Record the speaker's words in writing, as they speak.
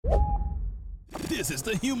This is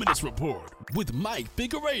the Humanist Report with Mike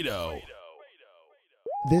Figueredo.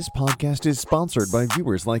 This podcast is sponsored by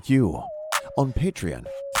viewers like you on Patreon,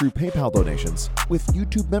 through PayPal donations, with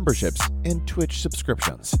YouTube memberships, and Twitch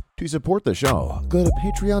subscriptions. To support the show, go to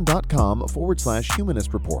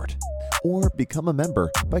patreon.com/Humanist Report or become a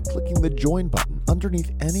member by clicking the join button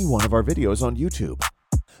underneath any one of our videos on YouTube.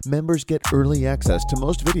 Members get early access to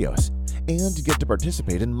most videos and get to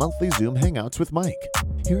participate in monthly Zoom Hangouts with Mike.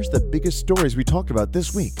 Here's the biggest stories we talked about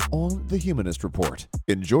this week on the Humanist Report.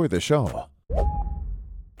 Enjoy the show.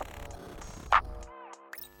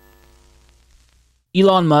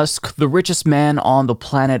 Elon Musk, the richest man on the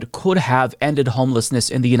planet, could have ended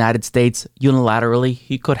homelessness in the United States unilaterally.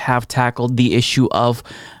 He could have tackled the issue of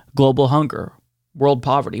global hunger, world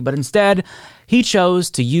poverty, but instead, he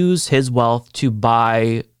chose to use his wealth to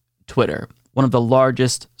buy Twitter, one of the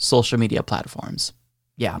largest social media platforms.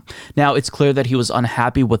 Yeah. Now, it's clear that he was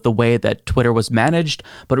unhappy with the way that Twitter was managed,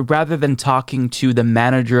 but rather than talking to the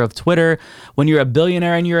manager of Twitter, when you're a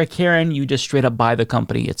billionaire and you're a Karen, you just straight up buy the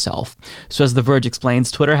company itself. So as The Verge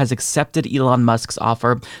explains, Twitter has accepted Elon Musk's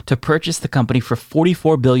offer to purchase the company for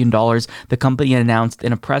 $44 billion, the company announced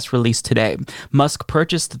in a press release today. Musk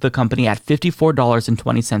purchased the company at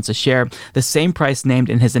 $54.20 a share, the same price named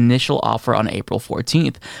in his initial offer on April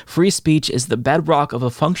 14th. Free speech is the bedrock of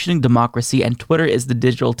a functioning democracy, and Twitter is the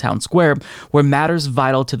digital town square where matters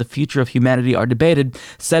vital to the future of humanity are debated,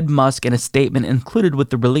 said Musk in a statement included with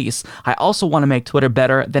the release. I also want to make Twitter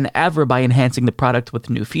better than ever by enhancing the product with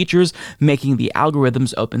new features, making the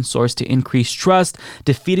algorithms open source to increase trust,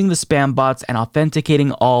 defeating the spam bots, and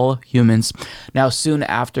authenticating all humans. Now, soon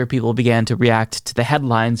after people began to react to the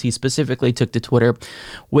headlines, he specifically took to Twitter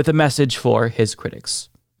with a message for his critics.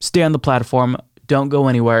 Stay on the platform, don't go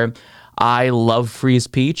anywhere. I love free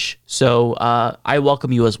speech, so I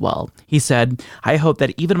welcome you as well. He said, I hope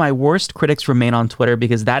that even my worst critics remain on Twitter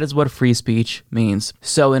because that is what free speech means.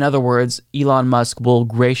 So in other words, Elon Musk will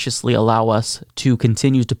graciously allow us to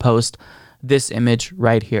continue to post this image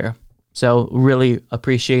right here. So really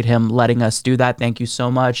appreciate him letting us do that. Thank you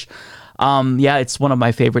so much. Yeah, it's one of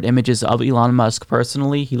my favorite images of Elon Musk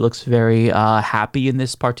personally. He looks very happy in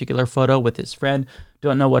this particular photo with his friend.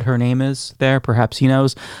 Don't know what her name is there. Perhaps he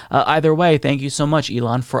knows. Either way, thank you so much,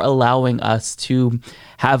 Elon, for allowing us to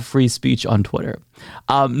have free speech on Twitter.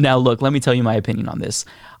 Now, look, let me tell you my opinion on this.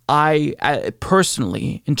 I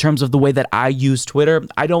personally, in terms of the way that I use Twitter,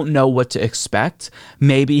 I don't know what to expect.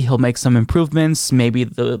 Maybe he'll make some improvements. Maybe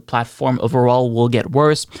the platform overall will get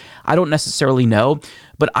worse. I don't necessarily know,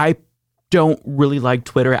 but I don't really like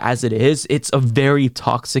Twitter as it is. It's a very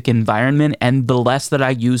toxic environment, and the less that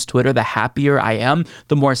I use Twitter, the happier I am,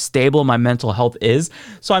 the more stable my mental health is.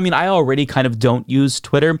 So, I mean, I already kind of don't use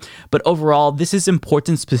Twitter, but overall, this is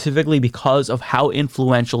important specifically because of how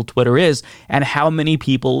influential Twitter is and how many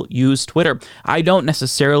people use Twitter. I don't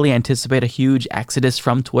necessarily anticipate a huge exodus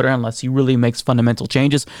from Twitter unless he really makes fundamental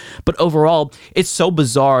changes, but overall, it's so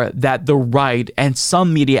bizarre that the right and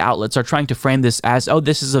some media outlets are trying to frame this as, oh,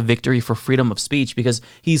 this is a victory for freedom of speech because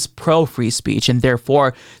he's pro-free speech, and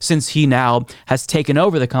therefore, since he now has taken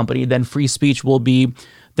over the company, then free speech will be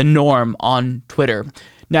the norm on Twitter.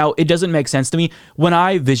 Now, it doesn't make sense to me. When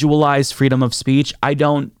I visualize freedom of speech, I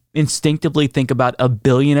don't instinctively think about a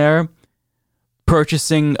billionaire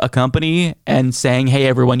purchasing a company and saying, hey,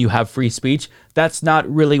 everyone, you have free speech. That's not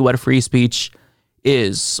really what free speech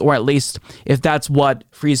is, or at least if that's what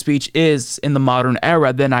free speech is in the modern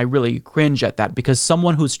era, then I really cringe at that, because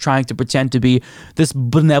someone who's trying to pretend to be this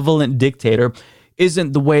benevolent dictator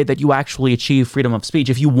isn't the way that you actually achieve freedom of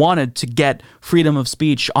speech. If you wanted to get freedom of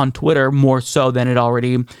speech on Twitter more so than it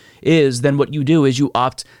already is, then what you do is you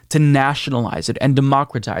opt to nationalize it and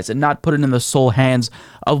democratize it, not put it in the sole hands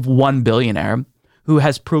of one billionaire who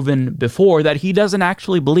has proven before that he doesn't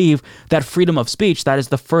actually believe that freedom of speech, that is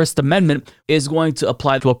the First Amendment, is going to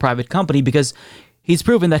apply to a private company, because he's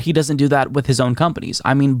proven that he doesn't do that with his own companies.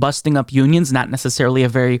 I mean, busting up unions, not necessarily a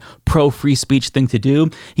very pro-free speech thing to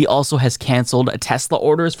do. He also has canceled Tesla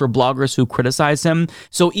orders for bloggers who criticize him.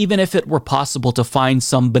 So even if it were possible to find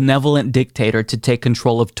some benevolent dictator to take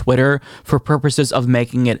control of Twitter for purposes of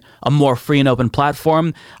making it a more free and open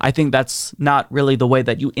platform, I think that's not really the way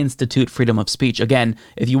that you institute freedom of speech. Again,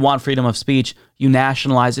 if you want freedom of speech, you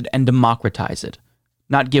nationalize it and democratize it,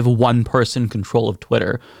 not give one person control of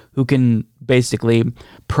Twitter who can basically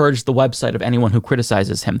purge the website of anyone who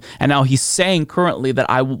criticizes him. And now he's saying currently that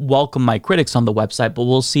I welcome my critics on the website, but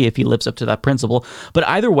we'll see if he lives up to that principle. But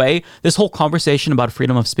either way, this whole conversation about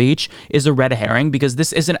freedom of speech is a red herring because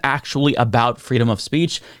this isn't actually about freedom of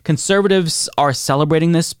speech. Conservatives are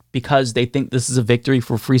celebrating this because they think this is a victory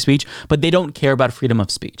for free speech, but they don't care about freedom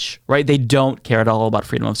of speech, right? They don't care at all about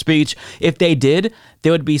freedom of speech. If they did, they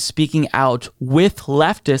would be speaking out with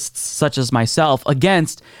leftists such as myself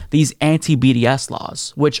against these anti-BDS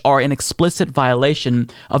laws, which are an explicit violation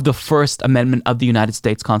of the First Amendment of the United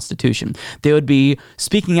States Constitution. They would be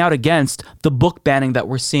speaking out against the book banning that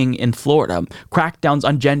we're seeing in Florida, crackdowns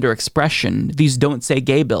on gender expression, these Don't Say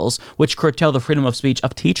Gay bills, which curtail the freedom of speech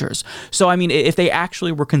of teachers. So, I mean, if they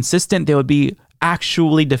actually were consistent, they would be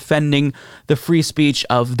actually defending the free speech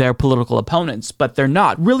of their political opponents, but they're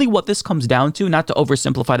not. Really what this comes down to, not to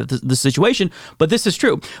oversimplify the situation, but this is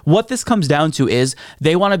true. What this comes down to is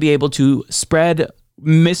they want to be able to spread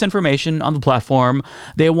misinformation on the platform.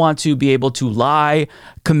 They want to be able to lie,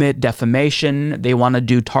 commit defamation. They want to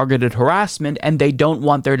do targeted harassment, and they don't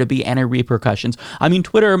want there to be any repercussions. I mean,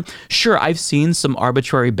 Twitter, sure, I've seen some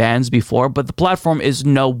arbitrary bans before, but the platform is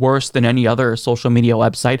no worse than any other social media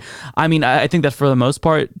website. I mean, I think that for the most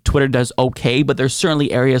part, Twitter does okay, but there's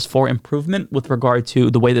certainly areas for improvement with regard to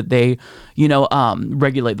the way that they,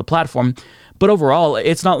 regulate the platform. But overall,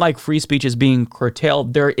 it's not like free speech is being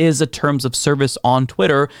curtailed. There is a terms of service on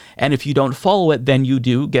Twitter, and if you don't follow it, then you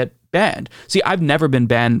do get banned. See, I've never been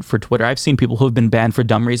banned for Twitter. I've seen people who have been banned for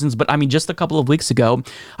dumb reasons, but I mean, just a couple of weeks ago,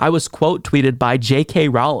 I was quote tweeted by J.K.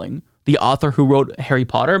 Rowling, the author who wrote Harry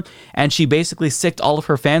Potter, and she basically sicked all of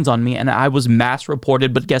her fans on me, and I was mass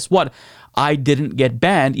reported, but guess what? I didn't get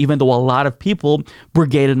banned, even though a lot of people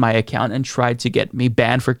brigaded my account and tried to get me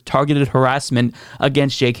banned for targeted harassment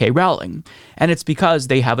against J.K. Rowling. And it's because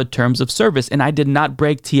they have a terms of service, and I did not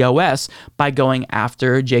break TOS by going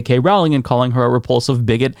after J.K. Rowling and calling her a repulsive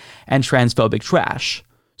bigot and transphobic trash.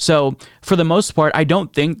 So, for the most part, I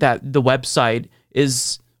don't think that the website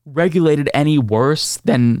is regulated any worse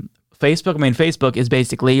than Facebook. I mean, Facebook is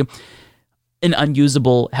basically an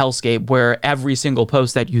unusable hellscape where every single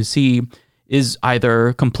post that you see is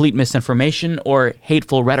either complete misinformation or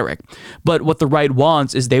hateful rhetoric. But what the right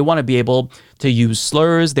wants is they want to be able to use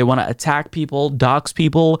slurs, they want to attack people, dox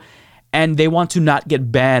people, and they want to not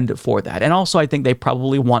get banned for that. And also, I think they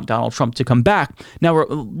probably want Donald Trump to come back. Now,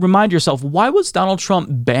 remind yourself, why was Donald Trump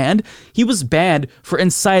banned? He was banned for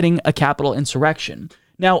inciting a Capitol insurrection.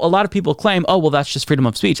 Now, a lot of people claim, oh, well, that's just freedom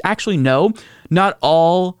of speech. Actually, no, not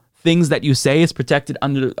all things that you say is protected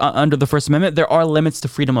under the First Amendment. There are limits to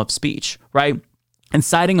freedom of speech, right?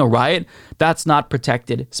 Inciting a riot, that's not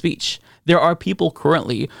protected speech. There are people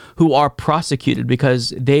currently who are prosecuted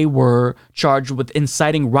because they were charged with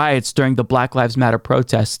inciting riots during the Black Lives Matter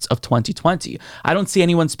protests of 2020. I don't see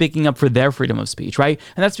anyone speaking up for their freedom of speech, right?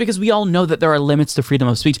 And that's because we all know that there are limits to freedom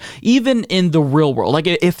of speech, even in the real world. Like,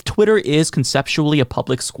 if Twitter is conceptually a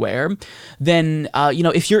public square, then,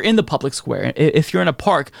 if you're in the public square, if you're in a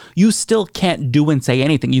park, you still can't do and say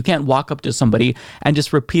anything. You can't walk up to somebody and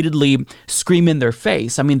just repeatedly scream in their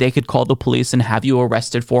face. I mean, they could call the police and have you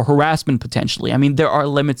arrested for harassment potentially. I mean, there are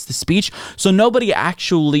limits to speech. So nobody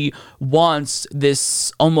actually wants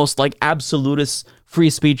this almost like absolutist free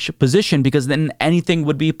speech position, because then anything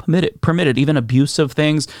would be permitted, even abusive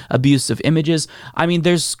things, abusive images. I mean,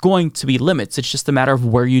 there's going to be limits. It's just a matter of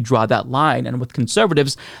where you draw that line. And with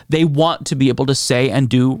conservatives, they want to be able to say and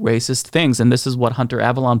do racist things. And this is what Hunter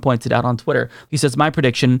Avalon pointed out on Twitter. He says, my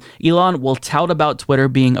prediction, Elon will tout about Twitter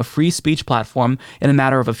being a free speech platform. In a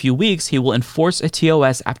matter of a few weeks, he will enforce a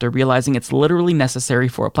TOS after realizing it's literally necessary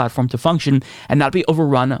for a platform to function and not be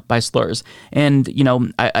overrun by slurs. And,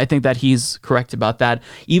 I think that he's correct about that.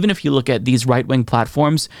 Even if you look at these right-wing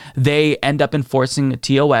platforms, they end up enforcing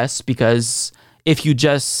TOS because if you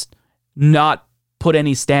just not put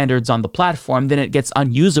any standards on the platform, then it gets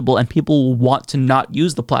unusable and people will want to not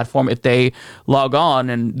use the platform if they log on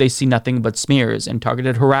and they see nothing but smears and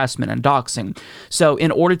targeted harassment and doxing. So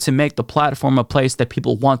in order to make the platform a place that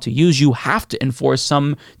people want to use, you have to enforce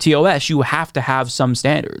some TOS. You have to have some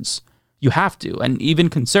standards. You have to. And even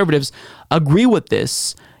conservatives agree with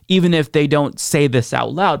this, even if they don't say this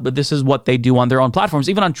out loud, but this is what they do on their own platforms.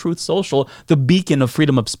 Even on Truth Social, the beacon of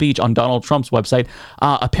freedom of speech on Donald Trump's website,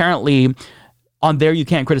 apparently on there you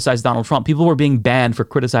can't criticize Donald Trump. People were being banned for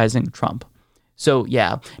criticizing Trump. So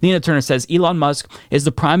yeah, Nina Turner says Elon Musk is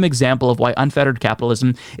the prime example of why unfettered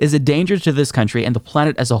capitalism is a danger to this country and the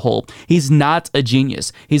planet as a whole. He's not a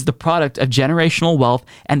genius. He's the product of generational wealth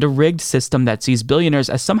and a rigged system that sees billionaires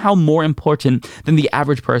as somehow more important than the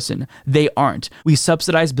average person. They aren't. We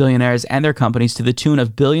subsidize billionaires and their companies to the tune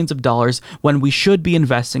of billions of dollars when we should be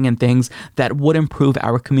investing in things that would improve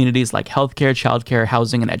our communities like healthcare, childcare,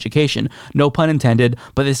 housing, and education. No pun intended,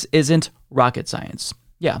 but this isn't rocket science.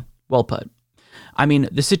 Yeah, well put. I mean,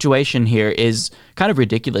 the situation here is kind of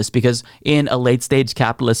ridiculous because in a late stage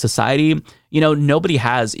capitalist society, nobody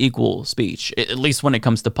has equal speech, at least when it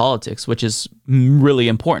comes to politics, which is really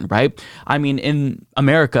important, right? I mean, in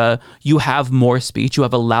America, you have more speech, you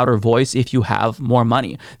have a louder voice if you have more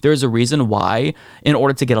money. There's a reason why, in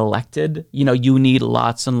order to get elected, you need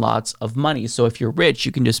lots and lots of money. So if you're rich,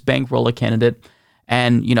 you can just bankroll a candidate.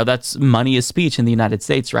 And, that's money is speech in the United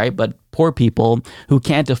States, right? But poor people who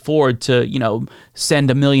can't afford to, send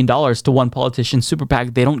 $1 million to one politician's super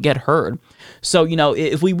PAC, they don't get heard. So,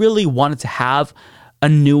 if we really wanted to have a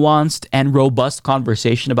nuanced and robust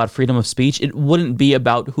conversation about freedom of speech, it wouldn't be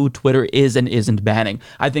about who Twitter is and isn't banning.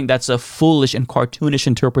 I think that's a foolish and cartoonish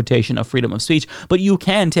interpretation of freedom of speech, but you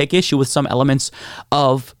can take issue with some elements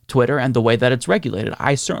of Twitter and the way that it's regulated.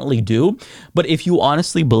 I certainly do. But if you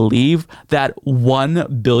honestly believe that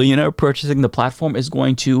one billionaire purchasing the platform is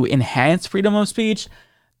going to enhance freedom of speech,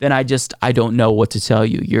 then I don't know what to tell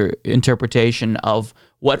you. Your interpretation of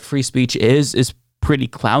what free speech is pretty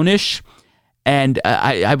clownish. And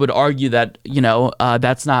I would argue that,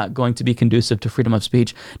 that's not going to be conducive to freedom of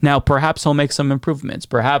speech. Now, perhaps he'll make some improvements.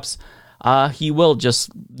 Perhaps he will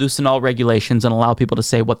just loosen all regulations and allow people to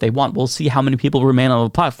say what they want. We'll see how many people remain on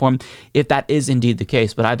the platform if that is indeed the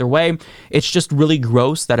case. But either way, it's just really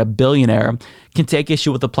gross that a billionaire can take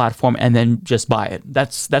issue with the platform and then just buy it.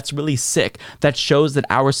 That's really sick. That shows that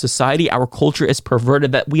our society, our culture is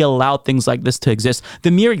perverted, that we allow things like this to exist.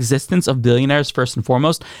 The mere existence of billionaires, first and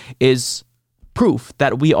foremost, is proof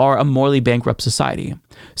that we are a morally bankrupt society.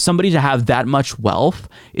 Somebody to have that much wealth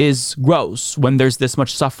is gross when there's this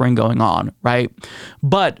much suffering going on, right?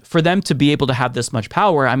 But for them to be able to have this much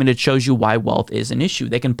power, I mean, it shows you why wealth is an issue.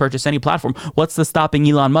 They can purchase any platform. What's the stopping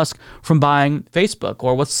Elon Musk from buying Facebook?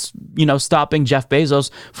 Or what's, stopping Jeff Bezos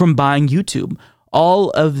from buying YouTube? All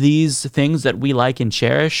of these things that we like and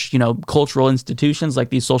cherish, cultural institutions like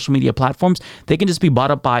these social media platforms, they can just be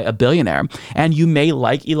bought up by a billionaire. And you may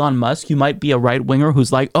like Elon Musk. You might be a right winger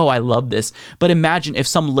who's like, oh, I love this. But imagine if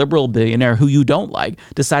some liberal billionaire who you don't like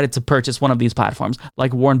decided to purchase one of these platforms,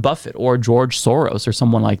 like Warren Buffett or George Soros or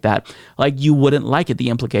someone like that. Like, you wouldn't like it. The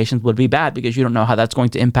implications would be bad because you don't know how that's going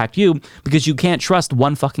to impact you because you can't trust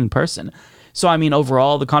one fucking person. So, I mean,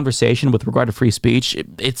 overall, the conversation with regard to free speech,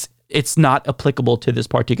 it's not applicable to this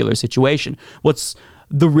particular situation. What's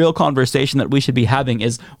the real conversation that we should be having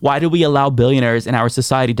is, why do we allow billionaires in our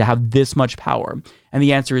society to have this much power? And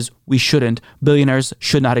the answer is, we shouldn't. Billionaires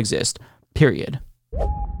should not exist. Period.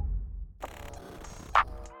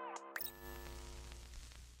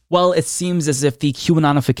 Well, it seems as if the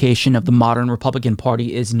QAnonification of the modern Republican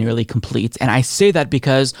Party is nearly complete. And I say that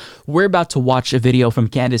because we're about to watch a video from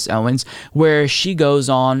Candace Owens where she goes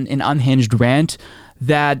on an unhinged rant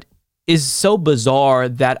that is so bizarre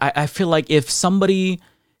that I feel like if somebody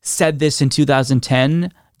said this in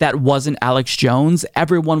 2010 that wasn't Alex Jones,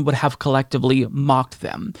 everyone would have collectively mocked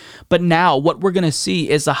them. But now what we're going to see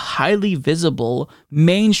is a highly visible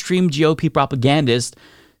mainstream GOP propagandist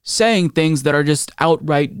saying things that are just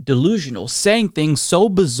outright delusional, saying things so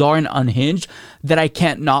bizarre and unhinged that I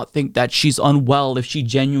can't not think that she's unwell if she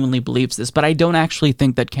genuinely believes this. But I don't actually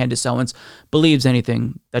think that Candace Owens believes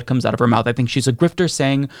anything that comes out of her mouth. I think she's a grifter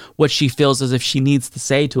saying what she feels as if she needs to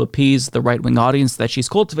say to appease the right-wing audience that she's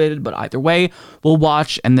cultivated. But either way, we'll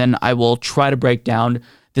watch, and then I will try to break down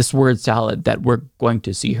this word salad that we're going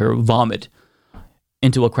to see her vomit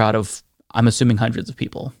into a crowd of, I'm assuming, hundreds of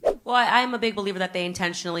people. Well, I'm a big believer that they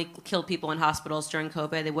intentionally killed people in hospitals during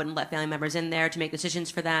COVID. They wouldn't let family members in there to make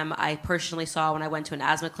decisions for them. I personally saw when I went to an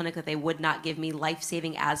asthma clinic that they would not give me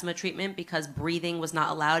life-saving asthma treatment because breathing was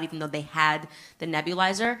not allowed, even though they had the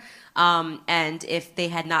nebulizer. And if they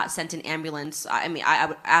had not sent an ambulance,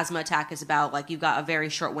 asthma attack is about, like, you've got a very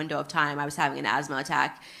short window of time. I was having an asthma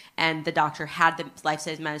attack, and the doctor had the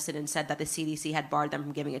life-saving medicine and said that the CDC had barred them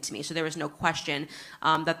from giving it to me. So there was no question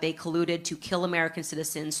that they colluded to kill American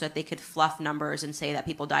citizens so that they could fluff numbers and say that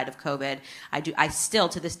people died of COVID. I still,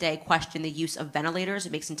 to this day, question the use of ventilators.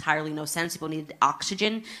 It makes entirely no sense. People needed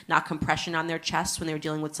oxygen, not compression on their chest when they were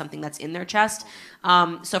dealing with something that's in their chest.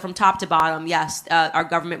 So from top to bottom, yes, our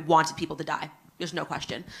government wanted people to die. There's no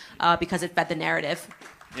question, because it fed the narrative.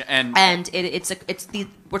 Yeah, and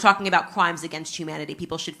we're talking about crimes against humanity.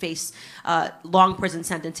 People should face long prison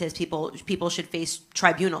sentences. People should face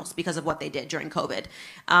tribunals because of what they did during COVID.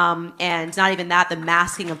 And not even that, the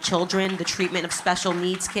masking of children, the treatment of special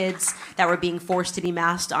needs kids that were being forced to be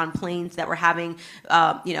masked on planes, that were having,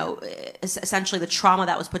 essentially the trauma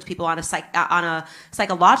that was put to people on a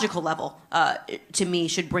psychological level, to me,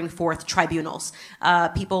 should bring forth tribunals.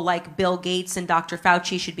 People like Bill Gates and Dr.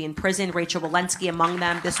 Fauci should be in prison, Rachel Walensky among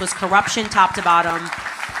them. This was corruption top to bottom.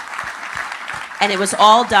 And it was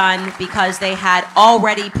all done because they had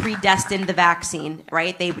already predestined the vaccine,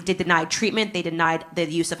 right? They denied treatment. They denied the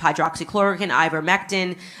use of hydroxychloroquine,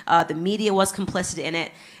 ivermectin. The media was complicit in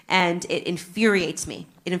it. And it infuriates me.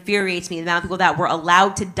 It infuriates me the amount of people that were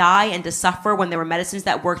allowed to die and to suffer when there were medicines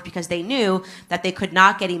that worked because they knew that they could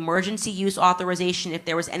not get emergency use authorization if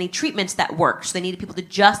there was any treatments that worked. So they needed people to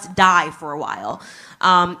just die for a while.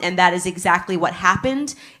 And that is exactly what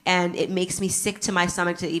happened. And it makes me sick to my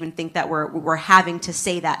stomach to even think that we're having to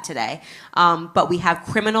say that today. But we have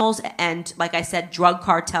criminals and, like I said, drug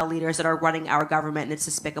cartel leaders that are running our government, and it's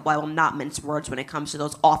despicable. I will not mince words when it comes to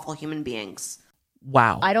those awful human beings.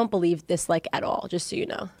 Wow. I don't believe this at all, just so you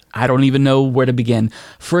know. I don't even know where to begin.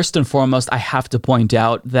 First and foremost, I have to point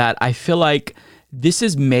out that I feel like this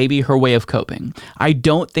is maybe her way of coping. I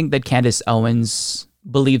don't think that Candace Owens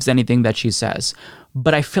believes anything that she says,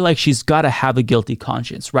 but I feel like she's got to have a guilty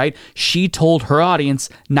conscience, right? She told her audience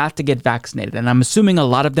not to get vaccinated, and I'm assuming a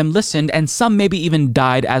lot of them listened, and some maybe even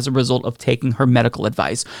died as a result of taking her medical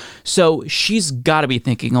advice. So she's got to be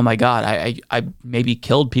thinking, oh my God, I maybe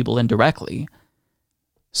killed people indirectly.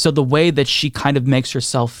 So the way that she kind of makes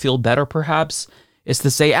herself feel better, perhaps, is to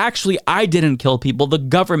say, actually, I didn't kill people. The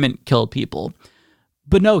government killed people.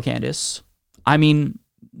 But no, Candace. I mean,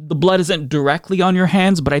 the blood isn't directly on your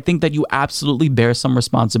hands, but I think that you absolutely bear some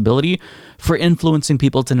responsibility for influencing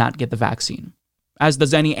people to not get the vaccine, as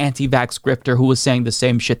does any anti-vax grifter who was saying the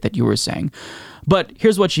same shit that you were saying. But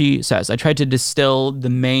here's what she says. I tried to distill the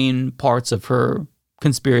main parts of her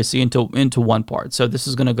conspiracy into one part. So this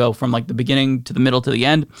is going to go from like the beginning to the middle to the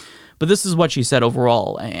end. But this is what she said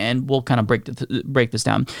overall, and we'll kind of break this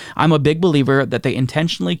down. I'm a big believer that they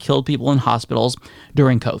intentionally killed people in hospitals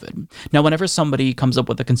during COVID. Now, whenever somebody comes up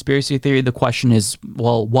with a conspiracy theory, the question is,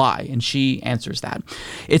 well, why? And she answers that.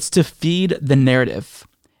 It's to feed the narrative.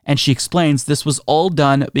 And she explains this was all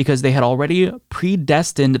done because they had already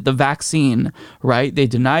predestined the vaccine, right? They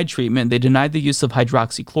denied treatment. They denied the use of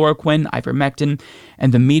hydroxychloroquine, ivermectin,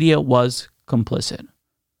 and the media was complicit.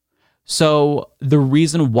 So the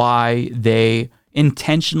reason why they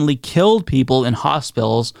intentionally killed people in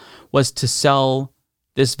hospitals was to sell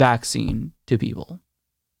this vaccine to people.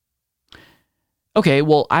 Okay,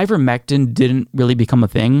 well, ivermectin didn't really become a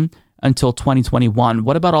thing until 2021.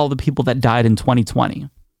 What about all the people that died in 2020?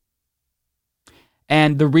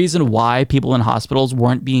 And the reason why people in hospitals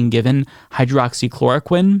weren't being given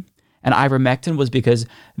hydroxychloroquine and ivermectin was because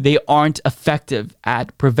they aren't effective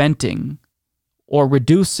at preventing or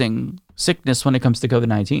reducing sickness when it comes to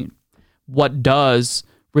COVID-19. What does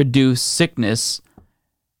reduce sickness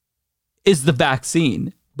is the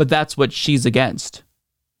vaccine, but that's what she's against.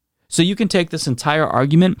 So you can take this entire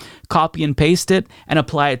argument, copy and paste it, and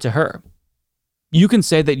apply it to her. You can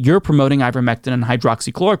say that you're promoting ivermectin and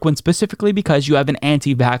hydroxychloroquine specifically because you have an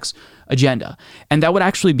anti-vax agenda. And that would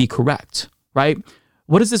actually be correct, right?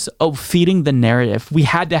 What is this? Oh, feeding the narrative. We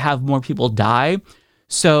had to have more people die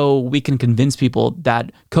so we can convince people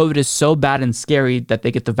that COVID is so bad and scary that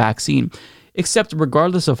they get the vaccine. Except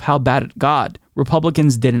regardless of how bad it got,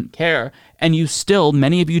 Republicans didn't care. And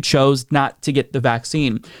many of you chose not to get the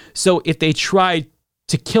vaccine. So if they tried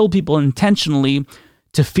to kill people intentionally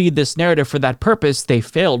to feed this narrative for that purpose, they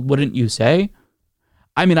failed, wouldn't you say?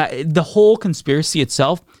 I mean, the whole conspiracy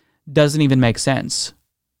itself doesn't even make sense.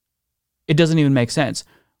 It doesn't even make sense.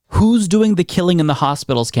 Who's doing the killing in the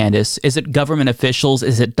hospitals, Candace? Is it government officials?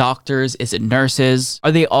 Is it doctors? Is it nurses?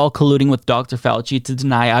 Are they all colluding with Dr. Fauci to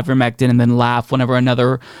deny ivermectin and then laugh whenever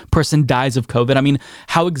another person dies of COVID? I mean,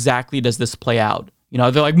 how exactly does this play out? You know,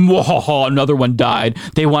 they're like, whoa, another one died.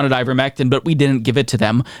 They wanted ivermectin, but we didn't give it to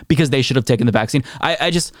them because they should have taken the vaccine.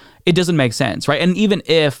 It doesn't make sense, right? And even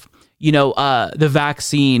if, the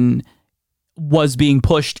vaccine was being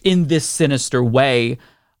pushed in this sinister way,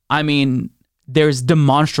 I mean, there's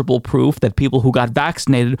demonstrable proof that people who got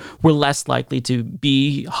vaccinated were less likely to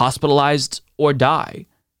be hospitalized or die.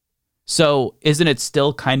 So isn't it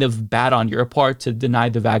still kind of bad on your part to deny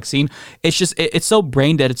the vaccine? It's just, it's so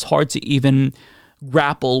brain dead, it's hard to even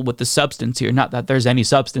grapple with the substance here. Not that there's any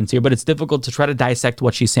substance here, but it's difficult to try to dissect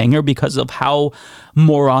what she's saying here because of how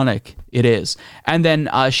moronic it is. And then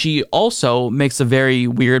she also makes a very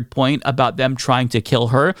weird point about them trying to kill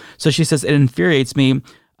her. So she says, it infuriates me.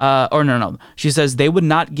 She says they would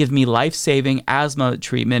not give me life-saving asthma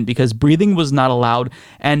treatment because breathing was not allowed.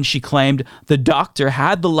 And she claimed the doctor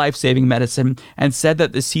had the life-saving medicine and said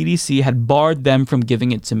that the CDC had barred them from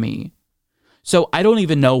giving it to me. So I don't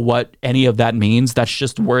even know what any of that means. That's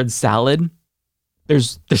just word salad.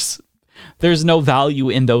 There's no value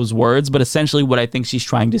in those words, but essentially what I think she's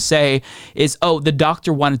trying to say is, oh, the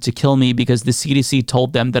doctor wanted to kill me because the CDC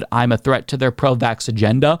told them that I'm a threat to their pro-vax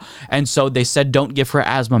agenda, and so they said don't give her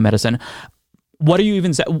asthma medicine. What are you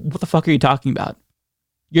even saying? What the fuck are you talking about?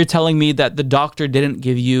 You're telling me that the doctor didn't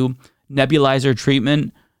give you nebulizer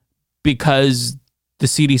treatment because the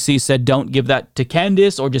CDC said don't give that to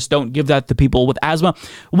Candace or just don't give that to people with asthma.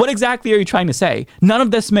 What exactly are you trying to say? None of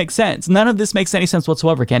this makes sense. None of this makes any sense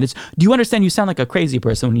whatsoever, Candace. Do you understand? You sound like a crazy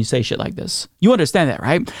person when you say shit like this. You understand that,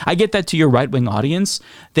 right? I get that to your right-wing audience.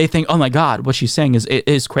 They think, oh my God, what she's saying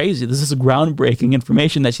is crazy. This is groundbreaking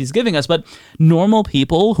information that she's giving us. But normal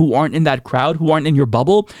people who aren't in that crowd, who aren't in your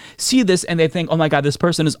bubble, see this and they think, oh my God, this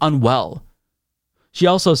person is unwell. She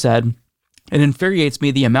also said, it infuriates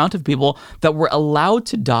me the amount of people that were allowed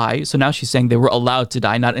to die. So now she's saying they were allowed to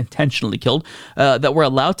die, not intentionally killed, that were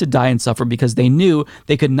allowed to die and suffer because they knew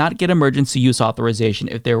they could not get emergency use authorization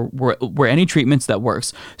if there were any treatments that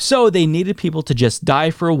works. So they needed people to just die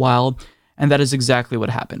for a while. And that is exactly what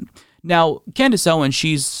happened. Now, Candace Owen,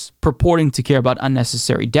 she's purporting to care about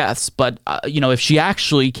unnecessary deaths. But, if she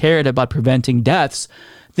actually cared about preventing deaths,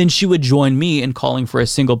 then she would join me in calling for a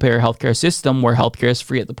single-payer healthcare system where healthcare is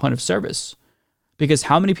free at the point of service. Because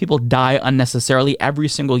how many people die unnecessarily every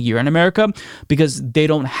single year in America because they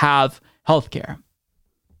don't have healthcare?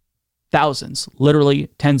 Thousands, literally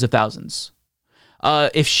tens of thousands.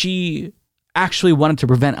 If she actually wanted to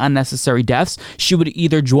prevent unnecessary deaths, she would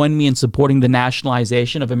either join me in supporting the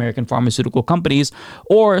nationalization of American pharmaceutical companies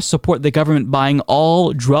or support the government buying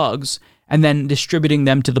all drugs and then distributing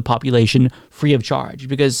them to the population free of charge.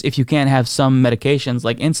 Because if you can't have some medications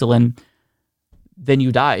like insulin, then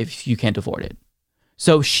you die if you can't afford it.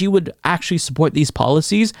 So she would actually support these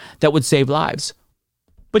policies that would save lives.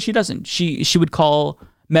 But she doesn't. She would call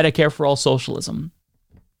Medicare for all socialism.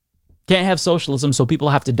 Can't have socialism, so people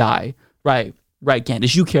have to die. Right,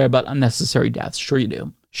 Candace. You care about unnecessary deaths. Sure you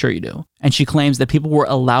do. Sure you do. And she claims that people were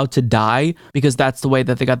allowed to die because that's the way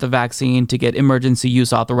that they got the vaccine to get emergency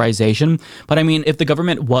use authorization. But I mean, if the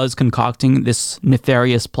government was concocting this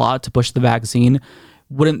nefarious plot to push the vaccine,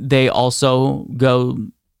 wouldn't they also go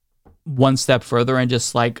one step further and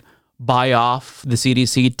just buy off the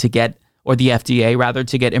CDC to get, or the FDA rather,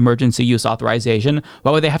 to get emergency use authorization?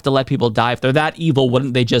 Why would they have to let people die? If they're that evil,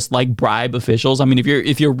 wouldn't they just bribe officials? I mean,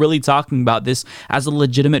 if you're really talking about this as a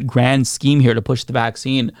legitimate grand scheme here to push the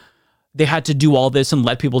vaccine, they had to do all this and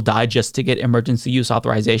let people die just to get emergency use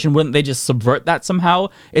authorization. Wouldn't they just subvert that somehow?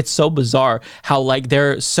 It's so bizarre how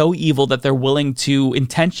they're so evil that they're willing to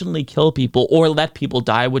intentionally kill people or let people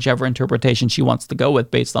die, whichever interpretation she wants to go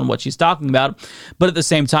with based on what she's talking about. But at the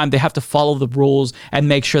same time, they have to follow the rules and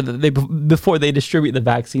make sure that before they distribute the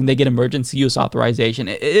vaccine, they get emergency use authorization.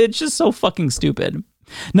 It's just so fucking stupid.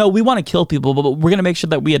 No, we want to kill people, but we're going to make sure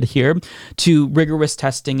that we adhere to rigorous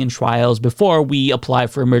testing and trials before we apply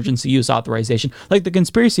for emergency use authorization. The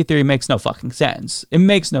conspiracy theory makes no fucking sense. It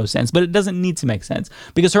makes no sense, but it doesn't need to make sense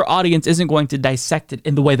because her audience isn't going to dissect it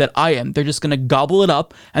in the way that I am. They're just going to gobble it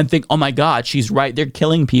up and think, oh my God, she's right. They're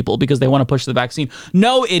killing people because they want to push the vaccine.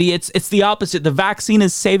 No, idiots. It's the opposite. The vaccine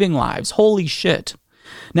is saving lives. Holy shit.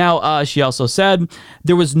 Now, she also said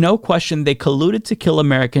there was no question they colluded to kill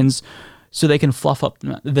Americans so they can fluff up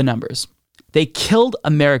the numbers. They killed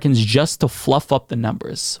Americans just to fluff up the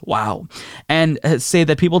numbers. Wow. And say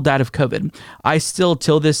that people died of COVID. I still,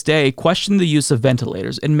 till this day, question the use of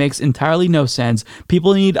ventilators. It makes entirely no sense.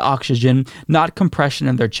 People need oxygen, not compression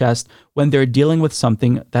in their chest when they're dealing with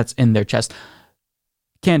something that's in their chest.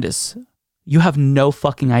 Candace, you have no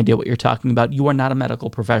fucking idea what you're talking about. You are not a medical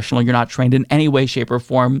professional. You're not trained in any way, shape, or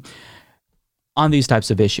form on these types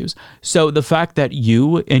of issues. So the fact that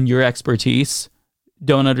you, in your expertise,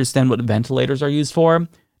 don't understand what ventilators are used for,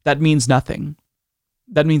 that means nothing.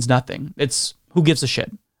 That means nothing. It's who gives a shit.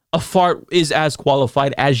 A fart is as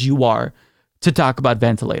qualified as you are to talk about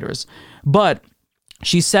ventilators. But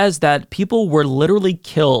she says that people were literally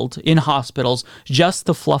killed in hospitals just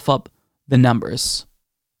to fluff up the numbers.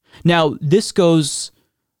 Now, this goes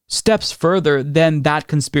steps further than that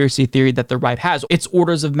conspiracy theory that the right has. It's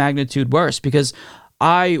orders of magnitude worse because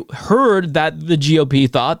I heard that the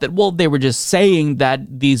GOP thought that, well, they were just saying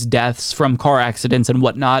that these deaths from car accidents and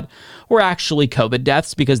whatnot were actually COVID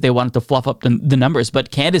deaths because they wanted to fluff up the numbers. But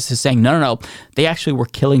Candace is saying, no, they actually were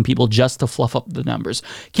killing people just to fluff up the numbers.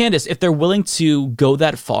 Candace, if they're willing to go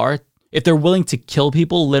that far, if they're willing to kill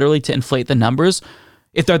people literally to inflate the numbers,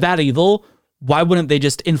 if they're that evil, why wouldn't they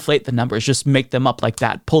just inflate the numbers, just make them up like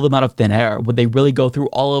that, pull them out of thin air? Would they really go through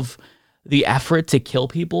all of the effort to kill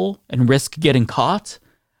people and risk getting caught?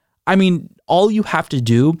 I mean, all you have to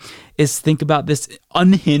do is think about this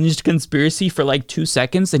unhinged conspiracy for like 2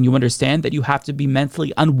 seconds and you understand that you have to be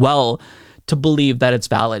mentally unwell to believe that it's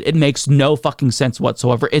valid. It makes no fucking sense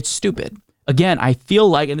whatsoever. It's stupid. Again, I feel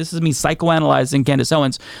like, and this is me psychoanalyzing Candace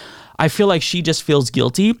Owens, I feel like she just feels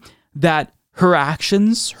guilty that her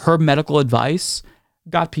actions, her medical advice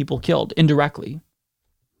got people killed indirectly.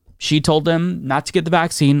 She told them not to get the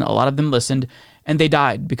vaccine. A lot of them listened, and they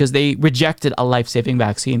died because they rejected a life-saving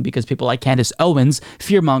vaccine because people like Candace Owens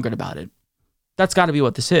fear-mongered about it. That's got to be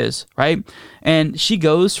what this is, right? And she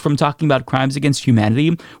goes from talking about crimes against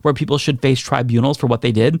humanity, where people should face tribunals for what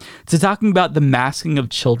they did, to talking about the masking of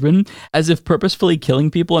children, as if purposefully killing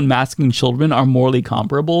people and masking children are morally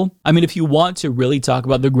comparable. I mean, if you want to really talk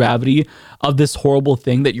about the gravity of this horrible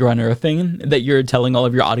thing that you're unearthing, that you're telling all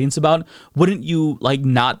of your audience about, wouldn't you like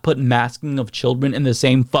not put masking of children in the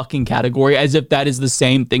same fucking category as if that is the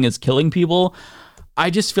same thing as killing people? I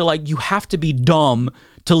just feel like you have to be dumb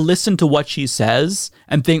to listen to what she says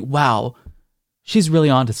and think, wow, she's really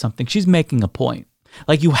onto something. She's making a point.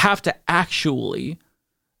 Like, you have to actually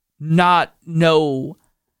not know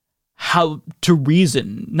how to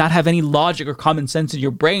reason, not have any logic or common sense in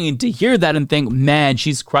your brain to hear that and think, man,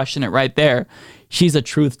 she's crushing it right there. She's a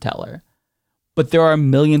truth teller. But there are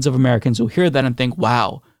millions of Americans who hear that and think,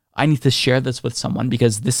 wow, I need to share this with someone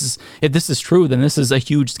because if this is true, then this is a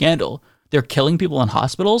huge scandal. They're killing people in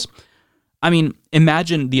hospitals. I mean,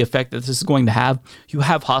 imagine the effect that this is going to have. You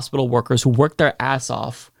have hospital workers who work their ass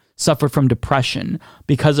off, suffered from depression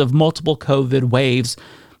because of multiple COVID waves,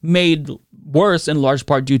 made worse in large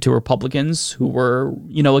part due to Republicans who were,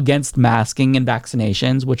 against masking and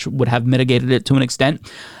vaccinations, which would have mitigated it to an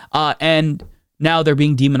extent. And now they're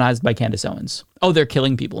being demonized by Candace Owens. Oh, they're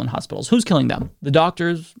killing people in hospitals. Who's killing them? The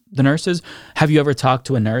doctors, the nurses? Have you ever talked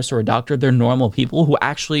to a nurse or a doctor? They're normal people who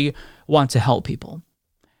actually want to help people.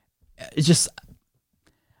 It's just,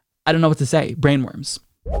 I don't know what to say. Brainworms.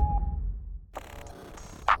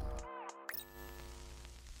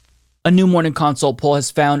 A new Morning Consult poll has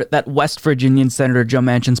found that West Virginian Senator Joe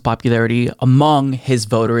Manchin's popularity among his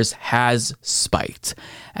voters has spiked.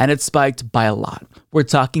 And it spiked by a lot. We're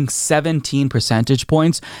talking 17 percentage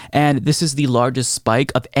points, and this is the largest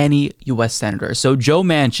spike of any U.S. senator. So Joe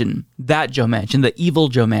Manchin, the evil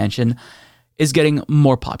Joe Manchin, is getting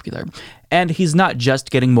more popular. And he's not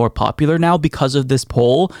just getting more popular now because of this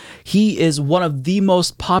poll. He is one of the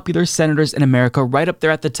most popular senators in America, right up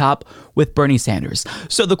there at the top with Bernie Sanders.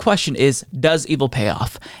 So the question is, does evil pay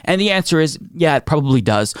off? And the answer is, yeah, it probably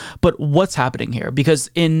does. But what's happening here?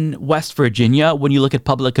 Because in West Virginia, when you look at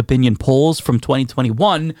public opinion polls from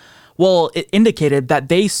 2021, well, it indicated that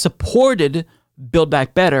they supported Build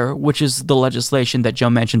Back Better, which is the legislation that Joe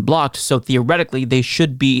Manchin blocked. So theoretically, they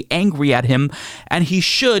should be angry at him and he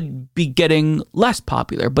should be getting less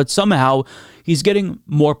popular, but somehow he's getting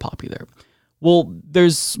more popular. Well,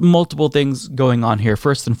 there's multiple things going on here.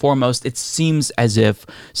 First and foremost, it seems as if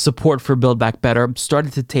support for Build Back Better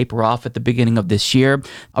started to taper off at the beginning of this year.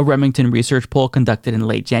 A Remington research poll conducted in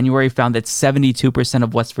late January found that 72%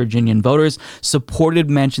 of West Virginian voters supported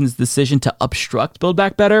Manchin's decision to obstruct Build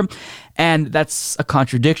Back Better. And that's a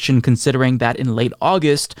contradiction considering that in late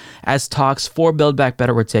August, as talks for Build Back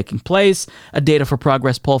Better were taking place, a Data for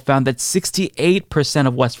Progress poll found that 68%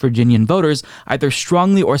 of West Virginian voters either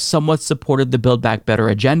strongly or somewhat supported the Build Back Better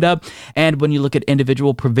agenda. And when you look at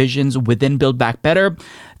individual provisions within Build Back Better,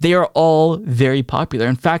 they are all very popular.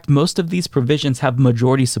 In fact, most of these provisions have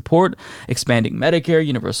majority support: expanding Medicare,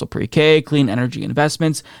 universal pre-K, clean energy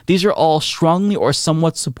investments. These are all strongly or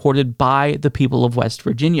somewhat supported by the people of West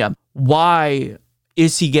Virginia. Why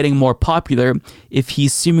is he getting more popular if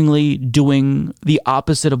he's seemingly doing the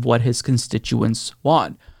opposite of what his constituents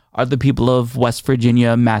want? Are the people of West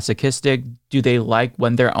Virginia masochistic? Do they like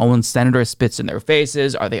when their own senator spits in their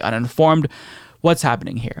faces? Are they uninformed? What's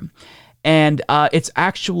happening here? And it's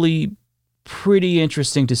actually pretty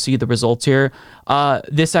interesting to see the results here.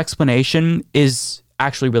 This explanation is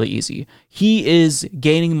actually really easy. He is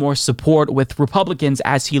gaining more support with Republicans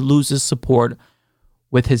as he loses support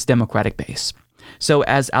with his Democratic base. So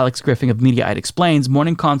as Alex Griffin of Mediaite explains,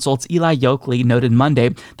 Morning Consult's Eli Yokley noted Monday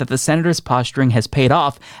that the senator's posturing has paid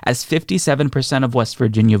off as 57% of West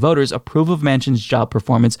Virginia voters approve of Manchin's job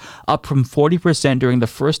performance, up from 40% during the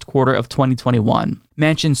first quarter of 2021.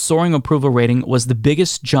 Manchin's soaring approval rating was the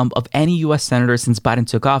biggest jump of any U.S. senator since Biden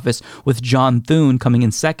took office, with John Thune coming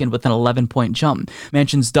in second with an 11-point jump.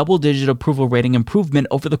 Manchin's double-digit approval rating improvement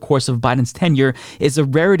over the course of Biden's tenure is a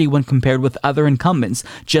rarity when compared with other incumbents.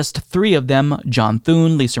 Just three of them, John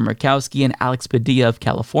Thune, Lisa Murkowski, and Alex Padilla of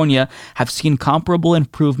California, have seen comparable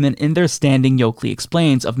improvement in their standing, Yokley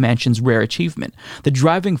explains, of Manchin's rare achievement. The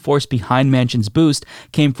driving force behind Manchin's boost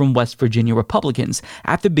came from West Virginia Republicans.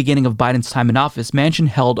 At the beginning of Biden's time in office, Manchin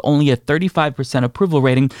held only a 35% approval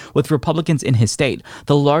rating with Republicans in his state.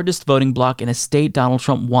 The largest voting bloc in a state, Donald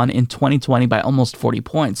Trump won in 2020 by almost 40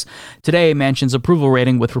 points. Today, Manchin's approval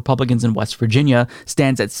rating with Republicans in West Virginia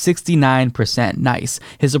stands at 69%. Nice.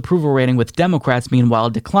 His approval rating with Democrats, meanwhile,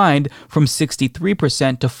 declined from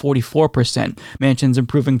 63% to 44%. Manchin's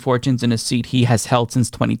improving fortunes in a seat he has held since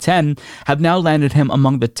 2010 have now landed him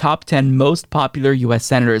among the top 10 most popular U.S.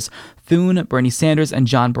 senators. Thune, Bernie Sanders, and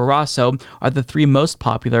John Barrasso are the three most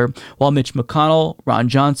popular, while Mitch McConnell, Ron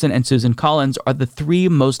Johnson, and Susan Collins are the three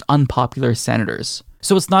most unpopular senators.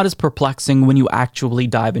 So it's not as perplexing when you actually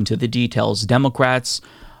dive into the details. Democrats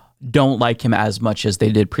don't like him as much as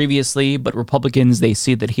they did previously, but Republicans, they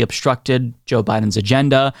see that he obstructed Joe Biden's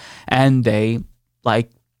agenda, and they like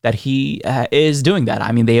that he is doing that.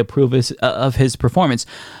 I mean, they approve of his performance.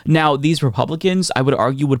 Now, these Republicans, I would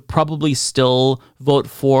argue, would probably still vote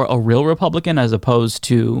for a real Republican as opposed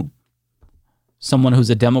to someone who's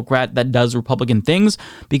a Democrat that does Republican things,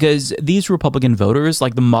 because these Republican voters,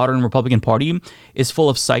 like the modern Republican Party, is full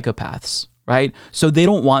of psychopaths, right? So they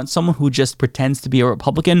don't want someone who just pretends to be a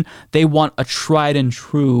Republican. They want a tried and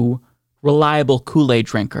true, reliable Kool-Aid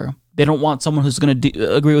drinker. They don't want someone who's going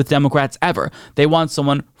to agree with Democrats ever. They want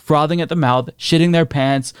someone frothing at the mouth, shitting their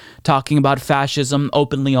pants, talking about fascism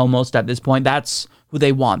openly almost at this point. That's who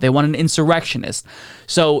they want. They want an insurrectionist.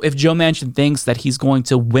 So if Joe Manchin thinks that he's going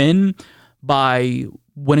to win by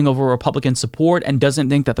winning over Republican support and doesn't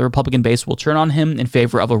think that the Republican base will turn on him in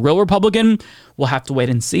favor of a real Republican, we'll have to wait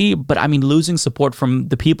and see. But I mean, losing support from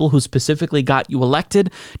the people who specifically got you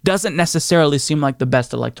elected doesn't necessarily seem like the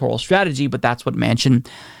best electoral strategy, but that's what Manchin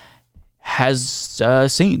has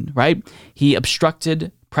seen, right? He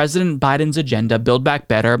obstructed President Biden's agenda, Build Back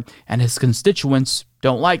Better, and his constituents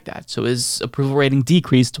don't like that. So his approval rating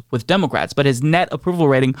decreased with Democrats, but his net approval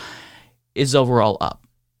rating is overall up.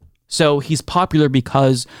 So he's popular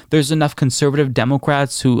because there's enough conservative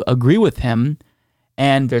Democrats who agree with him,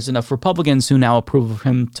 and there's enough Republicans who now approve of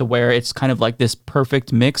him to where it's kind of like this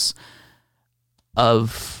perfect mix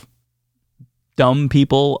of dumb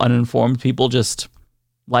people, uninformed people, just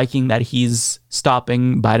liking that he's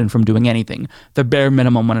stopping Biden from doing anything. The bare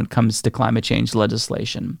minimum when it comes to climate change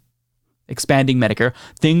legislation. Expanding Medicare,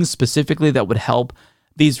 things specifically that would help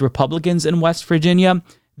these Republicans in West Virginia,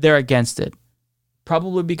 they're against it.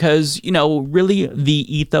 Probably because, really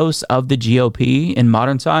the ethos of the GOP in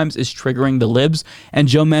modern times is triggering the libs, and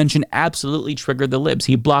Joe Manchin absolutely triggered the libs.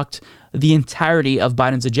 He blocked the entirety of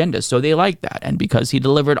Biden's agenda, so they like that. And because he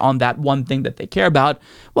delivered on that one thing that they care about,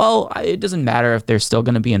 well, it doesn't matter if they're still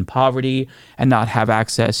going to be in poverty and not have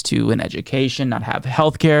access to an education, not have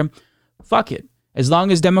health care. Fuck it. As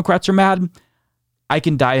long as Democrats are mad, I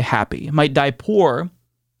can die happy. I might die poor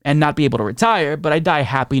and not be able to retire, but I die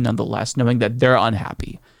happy nonetheless, knowing that they're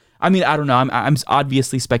unhappy. I mean, I don't know. I'm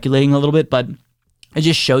obviously speculating a little bit, but it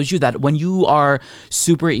just shows you that when you are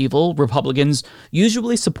super evil, Republicans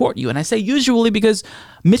usually support you. And I say usually because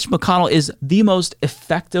Mitch McConnell is the most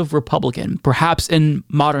effective Republican, perhaps in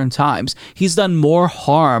modern times. He's done more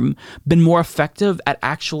harm, been more effective at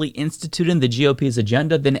actually instituting the GOP's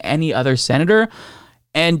agenda than any other senator.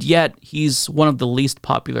 And yet he's one of the least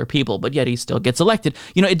popular people, but yet he still gets elected.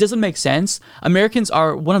 It doesn't make sense. Americans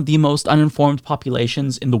are one of the most uninformed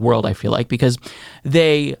populations in the world, I feel like, because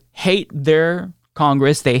they hate their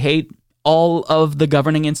Congress, they hate all of the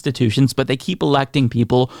governing institutions, but they keep electing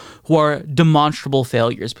people who are demonstrable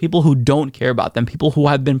failures, people who don't care about them, people who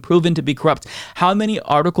have been proven to be corrupt. How many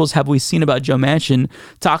articles have we seen about Joe Manchin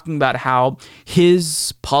talking about how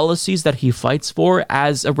his policies that he fights for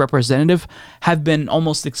as a representative have been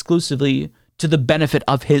almost exclusively to the benefit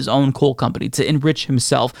of his own coal company, to enrich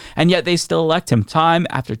himself, and yet they still elect him time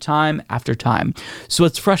after time after time. So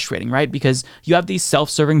it's frustrating, right? Because you have these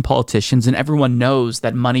self-serving politicians, and everyone knows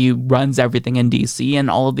that money runs everything in DC, and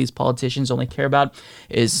all of these politicians only care about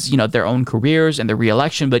is, their own careers and their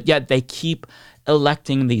re-election, but yet they keep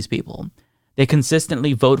electing these people. They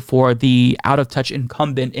consistently vote for the out-of-touch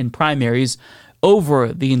incumbent in primaries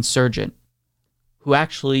over the insurgent who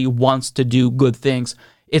actually wants to do good things.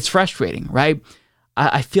 It's frustrating, right?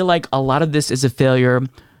 I feel like a lot of this is a failure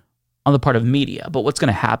on the part of media. But what's going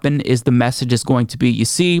to happen is the message is going to be, you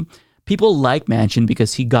see, people like Manchin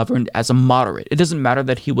because he governed as a moderate. It doesn't matter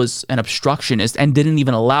that he was an obstructionist and didn't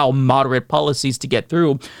even allow moderate policies to get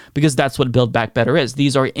through, because that's what Build Back Better is.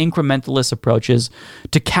 These are incrementalist approaches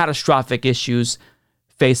to catastrophic issues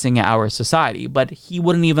facing our society, but he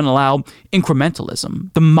wouldn't even allow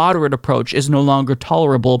incrementalism. The moderate approach is no longer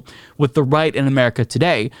tolerable with the right in America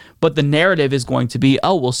today, but the narrative is going to be,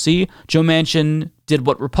 oh, we'll see, Joe Manchin did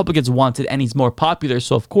what Republicans wanted and he's more popular,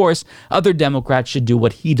 so of course other Democrats should do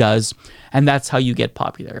what he does, and that's how you get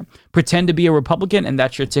popular. Pretend to be a Republican and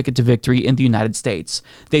that's your ticket to victory in the United States.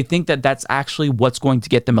 They think that that's actually what's going to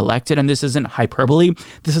get them elected, and this isn't hyperbole.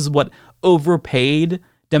 This is what overpaid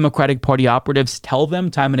Democratic Party operatives tell them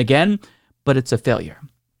time and again, but it's a failure.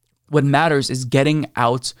 What matters is getting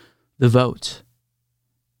out the vote,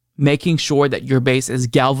 making sure that your base is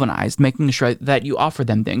galvanized, making sure that you offer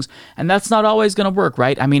them things. And that's not always going to work,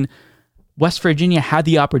 right? I mean, West Virginia had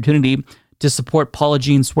the opportunity to support Paula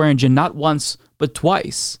Jean Swearengin not once, but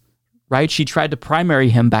twice, right? She tried to primary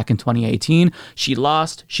him back in 2018. She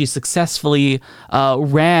lost. She successfully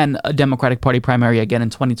ran a Democratic Party primary again in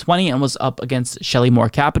 2020 and was up against Shelley Moore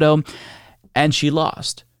Capito, and she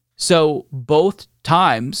lost. So both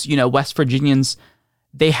times, West Virginians,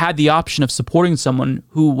 they had the option of supporting someone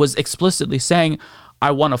who was explicitly saying,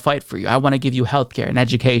 I want to fight for you. I want to give you healthcare and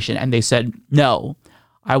education. And they said, no,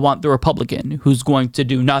 I want the Republican who's going to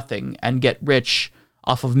do nothing and get rich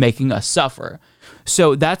off of making us suffer.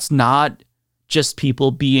 So that's not just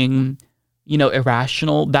people being,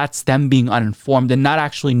 irrational. That's them being uninformed and not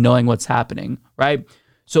actually knowing what's happening, right?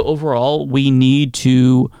 So overall, we need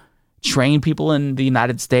to train people in the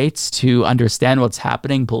United States to understand what's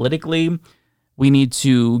happening politically. We need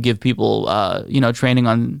to give people, training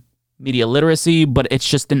on media literacy, but it's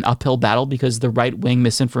just an uphill battle because the right-wing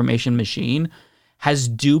misinformation machine has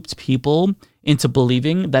duped people into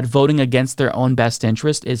believing that voting against their own best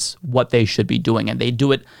interest is what they should be doing. And they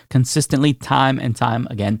do it consistently time and time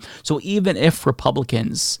again. So even if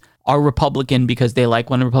Republicans are Republican because they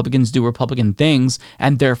like when Republicans do Republican things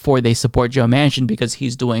and therefore they support Joe Manchin because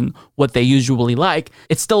he's doing what they usually like,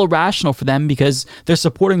 it's still irrational for them because they're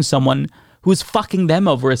supporting someone who's fucking them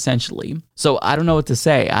over, essentially. So I don't know what to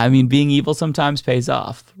say. I mean, being evil sometimes pays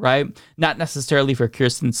off, right? Not necessarily for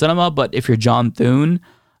Kyrsten Sinema, but if you're John Thune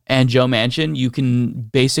and Joe Manchin, you can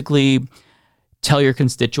basically tell your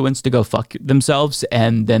constituents to go fuck themselves,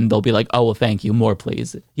 and then they'll be like, oh, well, thank you, more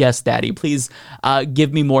please. Yes, daddy, please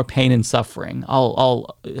give me more pain and suffering.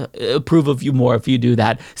 I'll approve of you more if you do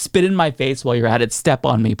that. Spit in my face while you're at it. Step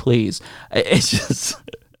on me, please. It's just...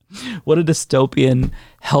 what a dystopian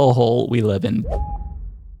hellhole we live in.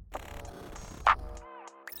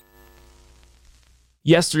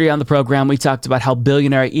 Yesterday on the program, we talked about how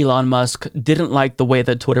billionaire Elon Musk didn't like the way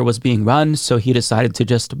that Twitter was being run, so he decided to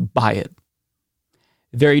just buy it.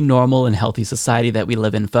 Very normal and healthy society that we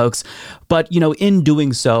live in, folks. But, in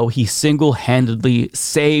doing so, he single-handedly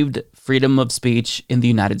saved freedom of speech in the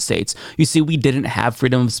United States. You see, we didn't have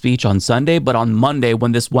freedom of speech on Sunday, but on Monday,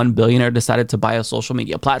 when this one billionaire decided to buy a social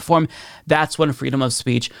media platform, that's when freedom of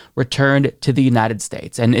speech returned to the United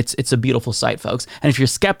States. And it's a beautiful sight, folks. And if you're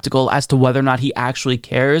skeptical as to whether or not he actually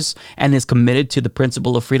cares and is committed to the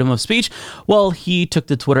principle of freedom of speech, well, he took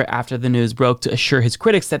to Twitter after the news broke to assure his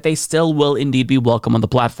critics that they still will indeed be welcome on the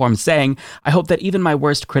platform, saying, I hope that even my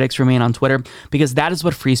worst critics remain on Twitter because that is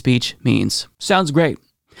what free speech means. Sounds great.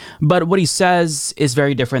 But what he says is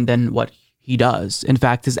very different than what he does. In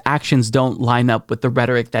fact, his actions don't line up with the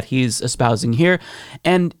rhetoric that he's espousing here.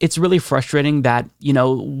 And it's really frustrating that,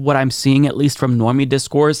 what I'm seeing, at least from normie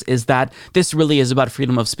discourse, is that this really is about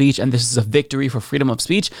freedom of speech and this is a victory for freedom of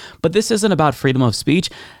speech. But this isn't about freedom of speech.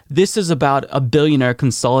 This is about a billionaire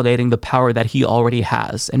consolidating the power that he already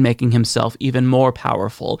has and making himself even more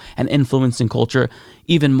powerful and influencing culture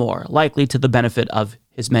even more, likely to the benefit of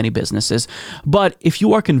his many businesses. But if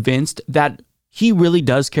you are convinced that he really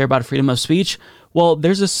does care about freedom of speech, well,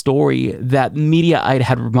 there's a story that Mediaite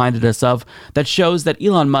had reminded us of that shows that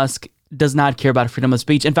Elon Musk does not care about freedom of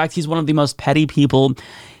speech. In fact, he's one of the most petty people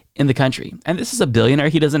in the country. And this is a billionaire.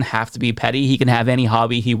 He doesn't have to be petty. He can have any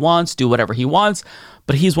hobby he wants, do whatever he wants,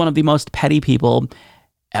 but he's one of the most petty people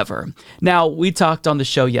ever. Now, we talked on the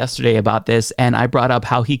show yesterday about this, and I brought up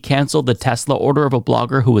how he canceled the Tesla order of a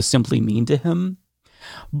blogger who was simply mean to him.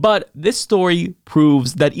 But this story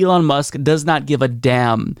proves that Elon Musk does not give a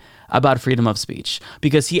damn about freedom of speech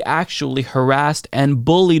because he actually harassed and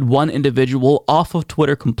bullied one individual off of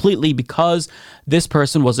Twitter completely because this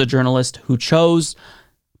person was a journalist who chose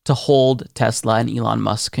to hold Tesla and Elon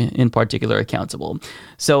Musk in particular accountable.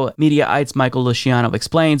 So Mediaite's Michael Luciano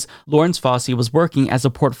explains, Lawrence Fossey was working as a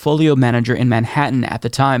portfolio manager in Manhattan at the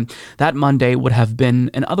time. That Monday would have been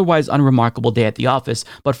an otherwise unremarkable day at the office,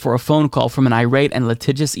 but for a phone call from an irate and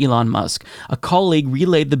litigious Elon Musk. A colleague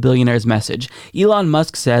relayed the billionaire's message. Elon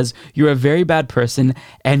Musk says, "You're a very bad person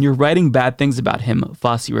and you're writing bad things about him,"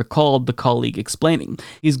 Fossey recalled the colleague explaining.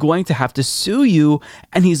 "He's going to have to sue you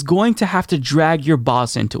and he's going to have to drag your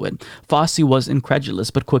boss into it." Fossey was incredulous,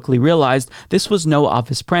 but quickly realized this was no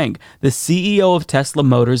office prank. The CEO of Tesla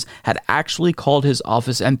Motors had actually called his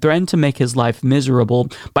office and threatened to make his life miserable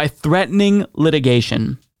by threatening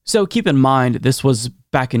litigation. So keep in mind, this was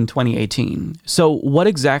back in 2018. So what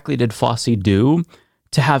exactly did Fossey do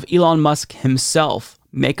to have Elon Musk himself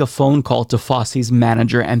make a phone call to Fossey's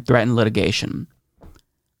manager and threaten litigation?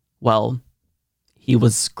 Well, he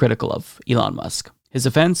was critical of Elon Musk. His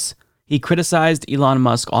offense? He criticized Elon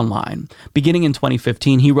Musk online. Beginning in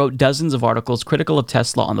 2015, he wrote dozens of articles critical of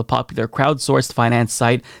Tesla on the popular crowdsourced finance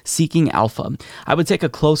site Seeking Alpha. "I would take a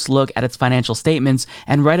close look at its financial statements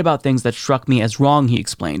and write about things that struck me as wrong," he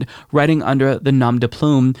explained. Writing under the nom de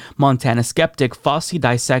plume Montana Skeptic, Fossey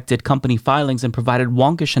dissected company filings and provided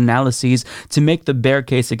wonkish analyses to make the bear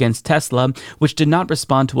case against Tesla, which did not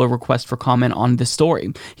respond to a request for comment on this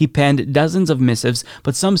story. He penned dozens of missives,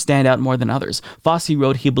 but some stand out more than others. Fossey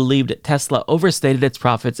wrote he believed Tesla overstated its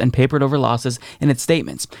profits and papered over losses in its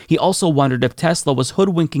statements. He also wondered if Tesla was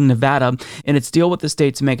hoodwinking Nevada in its deal with the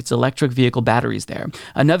state to make its electric vehicle batteries there.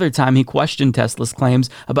 Another time, he questioned Tesla's claims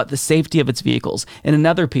about the safety of its vehicles. In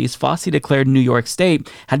another piece, Fossey declared New York State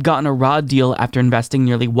had gotten a raw deal after investing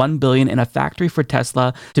nearly $1 billion in a factory for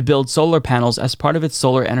Tesla to build solar panels as part of its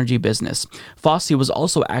solar energy business. Fossey was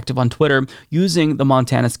also active on Twitter using the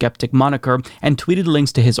Montana Skeptic moniker and tweeted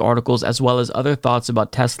links to his articles as well as other thoughts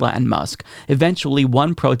about Tesla and Musk. Eventually,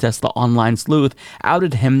 one pro-Tesla online sleuth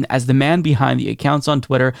outed him as the man behind the accounts on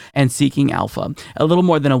Twitter and Seeking Alpha. A little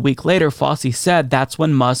more than a week later, Fossey said that's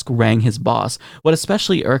when Musk rang his boss. What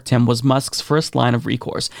especially irked him was Musk's first line of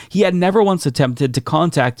recourse. "He had never once attempted to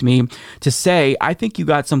contact me to say, 'I think you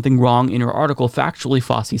got something wrong in your article factually,'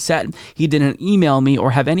 Fossey said. He didn't email me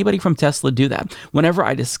or have anybody from Tesla do that. Whenever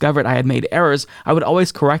I discovered I had made errors, I would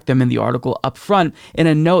always correct them in the article up front in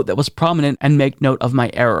a note that was prominent and make note of my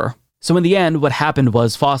error." So in the end, what happened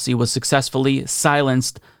was Fossey was successfully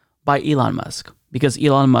silenced by Elon Musk because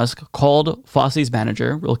Elon Musk called Fossey's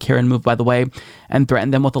manager, real Karen move by the way, and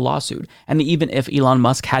threatened them with a lawsuit. And even if Elon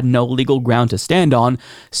Musk had no legal ground to stand on,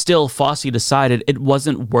 still Fossey decided it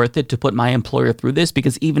wasn't worth it to put my employer through this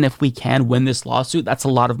because even if we can win this lawsuit, that's a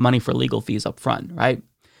lot of money for legal fees up front, right?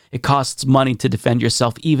 It costs money to defend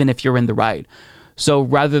yourself even if you're in the right. So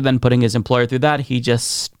rather than putting his employer through that, he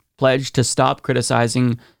just pledged to stop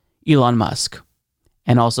criticizing Elon Musk.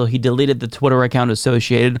 And also he deleted the Twitter account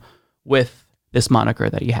associated with this moniker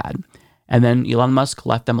that he had. And then Elon Musk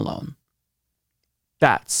left them alone.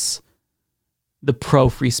 That's the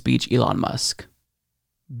pro-free speech Elon Musk.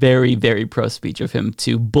 Very, very pro-speech of him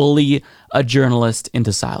to bully a journalist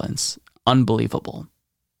into silence. Unbelievable.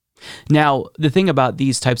 Now, the thing about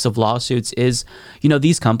these types of lawsuits is,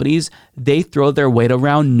 these companies, they throw their weight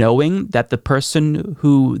around knowing that the person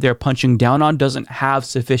who they're punching down on doesn't have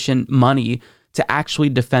sufficient money to actually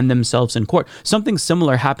defend themselves in court. Something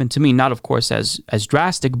similar happened to me, not of course as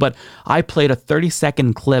drastic, but I played a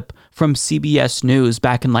 30-second clip from CBS News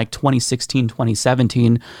back in like 2016,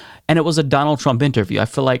 2017, and it was a Donald Trump interview. I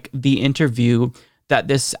feel like the interview that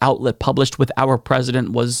this outlet published with our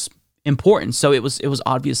president was important. So it was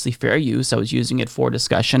obviously fair use. I was using it for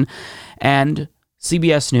discussion. And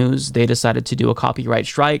CBS News, they decided to do a copyright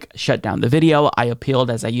strike, shut down the video. I appealed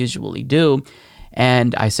as I usually do.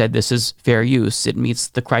 And I said, this is fair use. It meets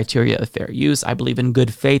the criteria of fair use. I believe in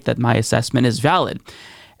good faith that my assessment is valid.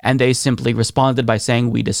 And they simply responded by saying,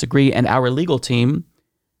 we disagree. And our legal team,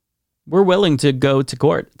 we're willing to go to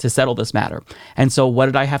court to settle this matter. And so what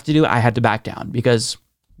did I have to do? I had to back down because,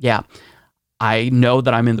 I know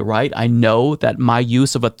that I'm in the right. I know that my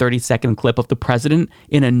use of a 30-second clip of the president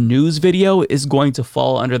in a news video is going to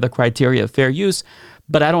fall under the criteria of fair use,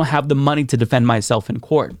 but I don't have the money to defend myself in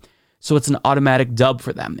court. So it's an automatic dub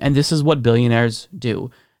for them. And this is what billionaires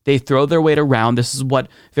do. They throw their weight around. This is what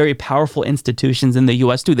very powerful institutions in the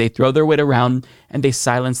US do. They throw their weight around and they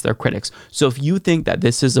silence their critics. So if you think that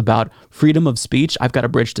this is about freedom of speech, I've got a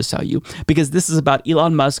bridge to sell you, because this is about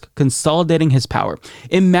Elon Musk consolidating his power.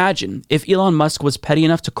 Imagine if Elon Musk was petty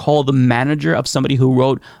enough to call the manager of somebody who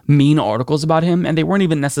wrote mean articles about him, and they weren't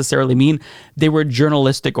even necessarily mean. They were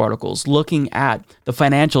journalistic articles looking at the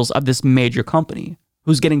financials of this major company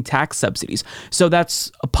who's getting tax subsidies. So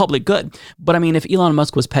that's a public good. But I mean, if Elon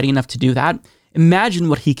Musk was petty enough to do that, imagine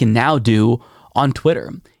what he can now do on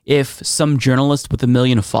Twitter. If some journalist with 1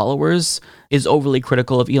 million followers is overly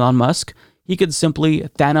critical of Elon Musk, he could simply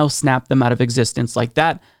Thanos snap them out of existence like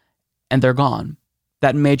that, and they're gone.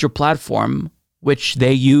 That major platform, which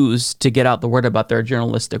they use to get out the word about their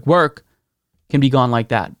journalistic work, can be gone like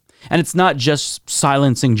that. And it's not just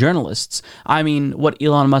silencing journalists. I mean, what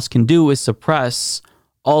Elon Musk can do is suppress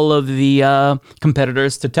all of the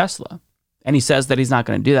competitors to Tesla. And he says that he's not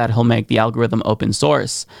going to do that. He'll make the algorithm open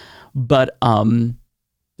source. But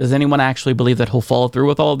does anyone actually believe that he'll follow through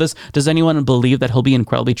with all of this? Does anyone believe that he'll be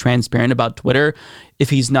incredibly transparent about Twitter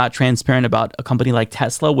if he's not transparent about a company like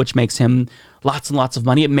Tesla, which makes him lots and lots of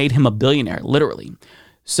money? It made him a billionaire, literally.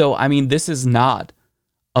 So, I mean, this is not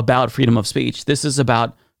about freedom of speech. This is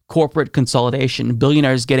about corporate consolidation,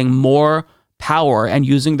 billionaires getting more power and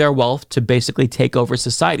using their wealth to basically take over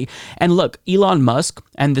society. And look, Elon Musk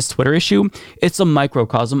and this Twitter issue, it's a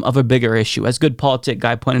microcosm of a bigger issue. As Good Politic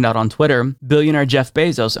Guy pointed out on Twitter, billionaire Jeff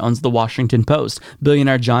Bezos owns the Washington Post.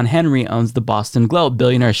 Billionaire John Henry owns the Boston Globe.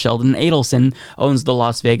 Billionaire Sheldon Adelson owns the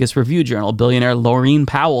Las Vegas Review-Journal. Billionaire Laureen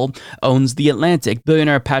Powell owns the Atlantic.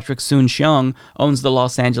 Billionaire Patrick Soon-Shiong owns the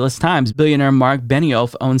Los Angeles Times. Billionaire Mark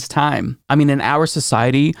Benioff owns Time. I mean, in our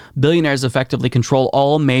society, billionaires effectively control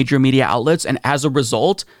all major media outlets, and as a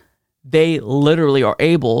result, they literally are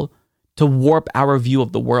able to warp our view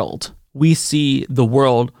of the world. We see the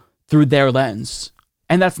world through their lens.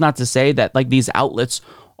 And that's not to say that like these outlets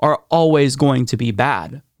are always going to be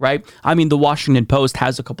bad, right? I mean, the Washington Post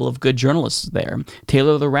has a couple of good journalists there.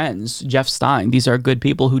 Taylor Lorenz, Jeff Stein, these are good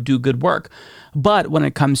people who do good work. But when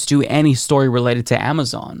it comes to any story related to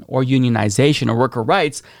Amazon or unionization or worker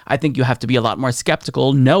rights, I think you have to be a lot more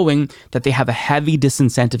skeptical, knowing that they have a heavy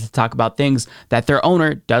disincentive to talk about things that their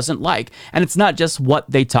owner doesn't like. And it's not just what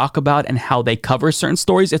they talk about and how they cover certain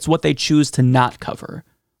stories, it's what they choose to not cover,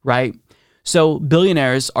 right? So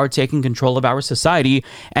billionaires are taking control of our society,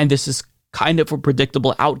 and this is kind of a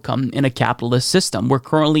predictable outcome in a capitalist system. We're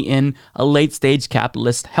currently in a late stage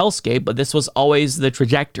capitalist hellscape, but this was always the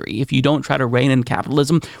trajectory. If you don't try to rein in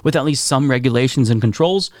capitalism with at least some regulations and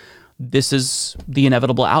controls, this is the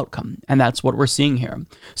inevitable outcome. And that's what we're seeing here.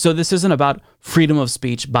 So this isn't about freedom of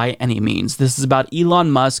speech by any means. This is about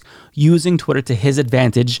Elon Musk using Twitter to his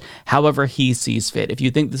advantage, however he sees fit. If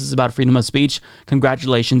you think this is about freedom of speech,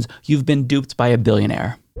 congratulations, you've been duped by a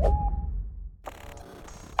billionaire.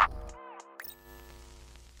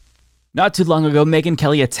 Not too long ago, Megyn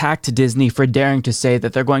Kelly attacked Disney for daring to say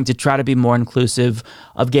that they're going to try to be more inclusive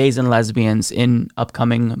of gays and lesbians in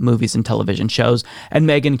upcoming movies and television shows, and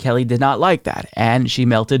Megyn Kelly did not like that, and she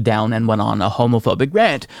melted down and went on a homophobic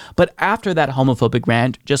rant. But after that homophobic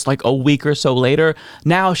rant, just like a week or so later,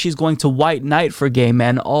 now she's going to white knight for gay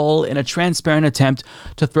men, all in a transparent attempt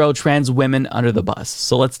to throw trans women under the bus.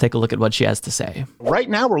 So let's take a look at what she has to say. Right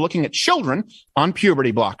now, we're looking at children on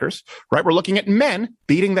puberty blockers, right? We're looking at men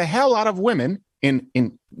beating the hell out of women in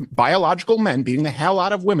biological men beating the hell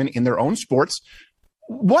out of women in their own sports.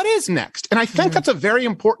 What is next? And I think that's a very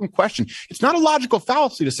important question. It's not a logical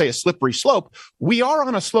fallacy to say a slippery slope. We are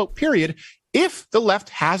on a slope, period. If the left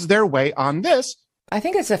has their way on this, I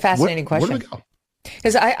think it's a fascinating question. Where do we go?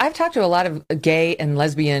 Because I've talked to a lot of gay and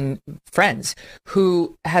lesbian friends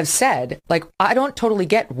who have said, like, I don't totally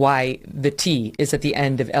get why the T is at the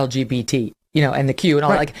end of LGBT. And the Q and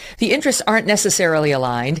all, like the interests aren't necessarily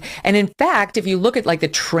aligned. And in fact, if you look at like the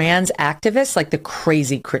trans activists, like the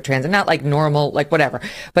crazy trans, not like normal, like whatever,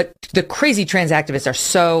 but the crazy trans activists are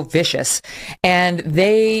so vicious, and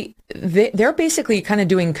they're basically kind of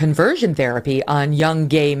doing conversion therapy on young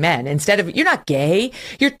gay men. Instead of, you're not gay,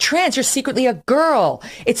 you're trans, you're secretly a girl.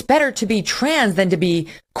 It's better to be trans than to be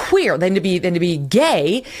queer, than to be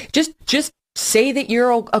gay. Just say that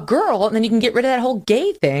you're a girl, and then you can get rid of that whole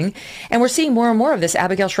gay thing. And we're seeing more and more of this.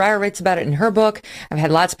 Abigail Shrier writes about it in her book. I've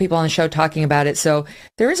had lots of people on the show talking about it. So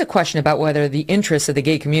there is a question about whether the interests of the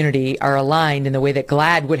gay community are aligned in the way that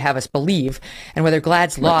GLAAD would have us believe, and whether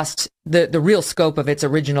GLAAD's lost the real scope of its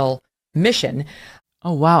original mission.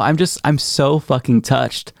 Oh, wow. I'm so fucking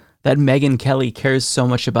touched that Megyn Kelly cares so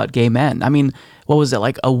much about gay men. I mean, what was it,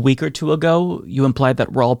 like a week or two ago? You implied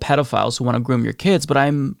that we're all pedophiles who want to groom your kids, but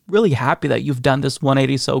I'm really happy that you've done this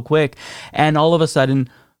 180 so quick. And all of a sudden,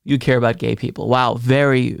 you care about gay people. Wow,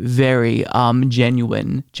 very, very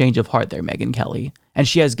genuine change of heart there, Megyn Kelly. And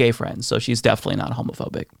she has gay friends, so she's definitely not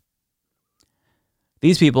homophobic.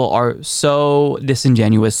 These people are so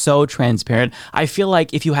disingenuous, so transparent. I feel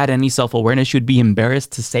like if you had any self-awareness, you'd be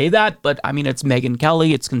embarrassed to say that. But I mean, it's Megyn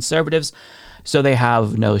Kelly, it's conservatives, so they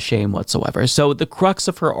have no shame whatsoever. So the crux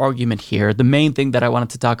of her argument here, the main thing that I wanted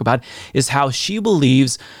to talk about, is how she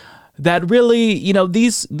believes that really,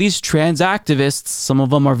 these trans activists, some of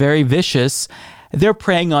them are very vicious. They're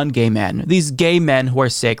preying on gay men. These gay men who are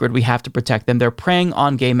sacred, we have to protect them. They're preying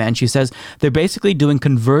on gay men. She says they're basically doing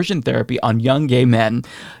conversion therapy on young gay men.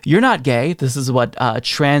 You're not gay. This is what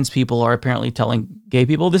trans people are apparently telling gay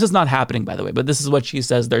people. This is not happening, by the way, but this is what she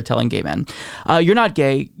says they're telling gay men. You're not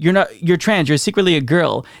gay. You're trans. You're secretly a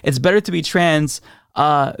girl. It's better to be trans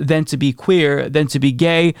than to be queer, than to be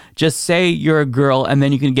gay. Just say you're a girl, and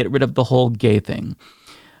then you can get rid of the whole gay thing.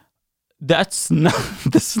 That's not,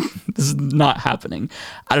 this is not happening.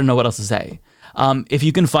 I don't know what else to say. If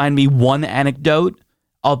you can find me one anecdote,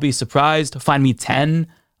 I'll be surprised. Find me 10.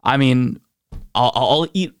 I mean, I'll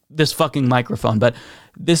eat this fucking microphone, but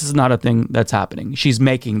this is not a thing that's happening. She's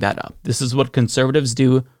making that up. This is what conservatives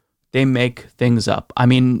do. They make things up. I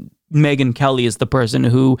mean, Megyn Kelly is the person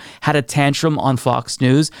who had a tantrum on Fox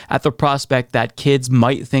News at the prospect that kids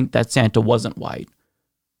might think that Santa wasn't white.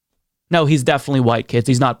 No, he's definitely white, kids.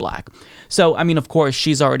 He's not black. So, I mean, of course,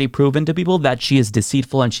 she's already proven to people that she is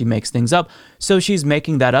deceitful and she makes things up. So she's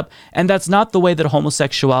making that up. And that's not the way that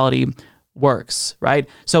homosexuality works, right?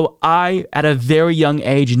 So I, at a very young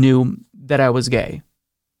age, knew that I was gay.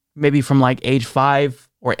 Maybe from like age 5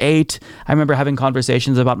 or 8. I remember having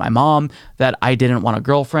conversations about my mom that I didn't want a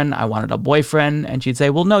girlfriend. I wanted a boyfriend. And she'd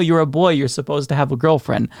say, well, no, you're a boy. You're supposed to have a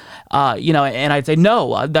girlfriend. And I'd say,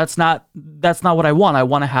 no, that's not what I want. I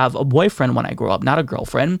want to have a boyfriend when I grow up, not a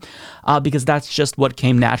girlfriend, because that's just what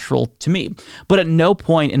came natural to me. But at no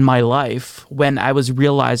point in my life when I was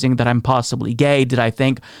realizing that I'm possibly gay did I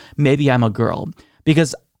think maybe I'm a girl,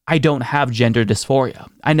 because I don't have gender dysphoria.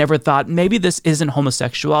 I never thought maybe this isn't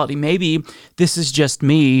homosexuality. Maybe this is just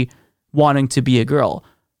me wanting to be a girl.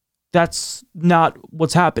 That's not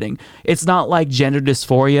what's happening. It's not like gender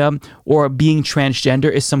dysphoria or being transgender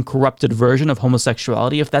is some corrupted version of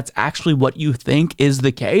homosexuality. If that's actually what you think is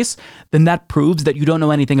the case, then that proves that you don't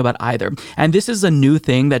know anything about either. And this is a new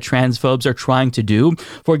thing that transphobes are trying to do.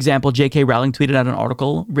 For example, J.K. Rowling tweeted out an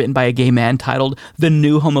article written by a gay man titled "The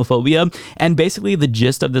New Homophobia." And basically the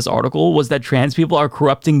gist of this article was that trans people are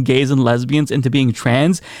corrupting gays and lesbians into being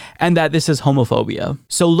trans, and that this is homophobia.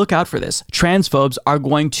 So look out for this. Transphobes are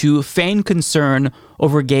going to feign concern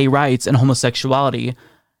over gay rights and homosexuality,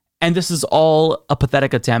 and this is all a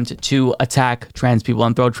pathetic attempt to attack trans people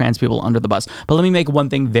and throw trans people under the bus. But let me make one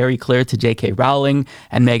thing very clear to J.K. Rowling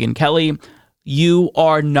and Megyn Kelly. You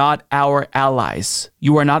are not our allies.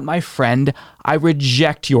 You are not my friend. I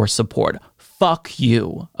reject your support. Fuck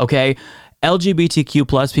you, okay? LGBTQ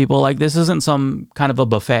plus people, like, this isn't some kind of a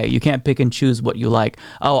buffet. You can't pick and choose what you like.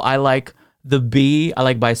 Oh, I like the B, I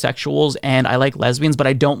like bisexuals, and I like lesbians, but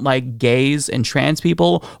I don't like gays and trans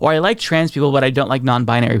people, or I like trans people, but I don't like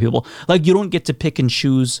non-binary people. Like, you don't get to pick and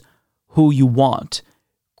choose who you want.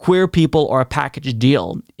 Queer people are a package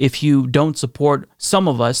deal. If you don't support some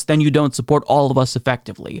of us, then you don't support all of us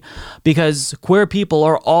effectively, because queer people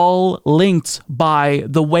are all linked by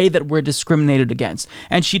the way that we're discriminated against.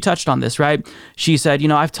 And she touched on this, right? She said,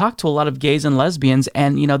 I've talked to a lot of gays and lesbians,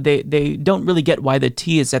 and, they don't really get why the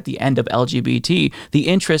T is at the end of LGBT. The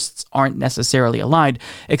interests aren't necessarily aligned,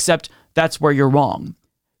 except that's where you're wrong.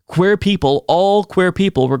 Queer people, all queer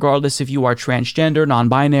people, regardless if you are transgender,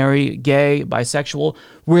 non-binary, gay, bisexual,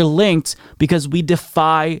 we're linked because we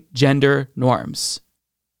defy gender norms.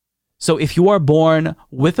 So if you are born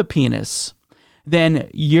with a penis, then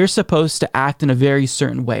you're supposed to act in a very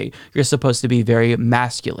certain way. You're supposed to be very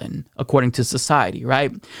masculine, according to society,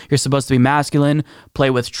 right? You're supposed to be masculine, play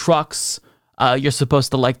with trucks, you're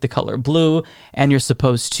supposed to like the color blue, and you're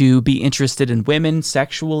supposed to be interested in women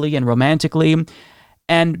sexually and romantically.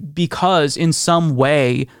 And because in some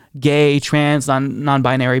way, gay, trans,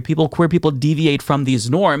 non-binary people, queer people deviate from these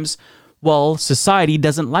norms, well, society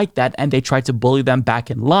doesn't like that, and they try to bully them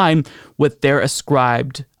back in line with their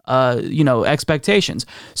ascribed, expectations.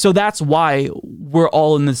 So that's why we're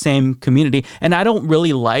all in the same community. And I don't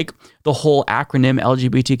really like the whole acronym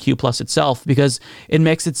LGBTQ plus itself, because it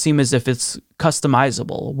makes it seem as if it's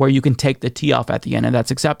customizable, where you can take the T off at the end and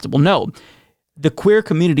that's acceptable. No, the queer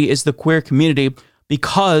community is the queer community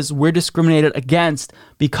because we're discriminated against,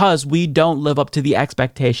 because we don't live up to the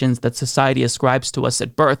expectations that society ascribes to us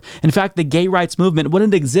at birth. In fact, the gay rights movement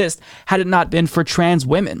wouldn't exist had it not been for trans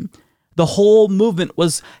women. The whole movement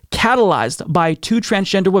was catalyzed by two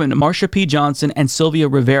transgender women, Marsha P. Johnson and Sylvia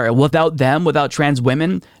Rivera. Without them, without trans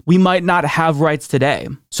women, we might not have rights today.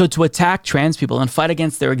 So to attack trans people and fight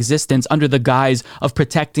against their existence under the guise of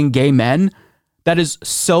protecting gay men, that is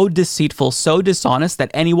so deceitful, so dishonest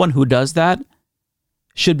that anyone who does that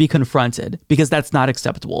should be confronted, because that's not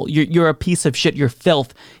acceptable. You're a piece of shit. You're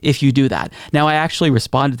filth if you do that. Now, I actually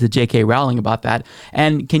responded to J.K. Rowling about that.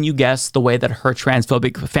 And can you guess the way that her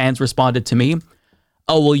transphobic fans responded to me?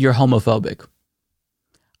 Oh, well, you're homophobic.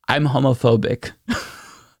 I'm homophobic.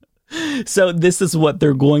 So this is what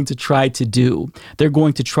they're going to try to do. They're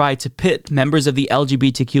going to try to pit members of the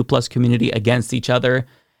LGBTQ plus community against each other.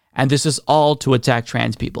 And this is all to attack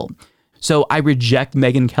trans people. So I reject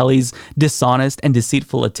Megyn Kelly's dishonest and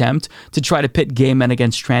deceitful attempt to try to pit gay men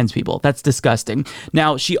against trans people. That's disgusting.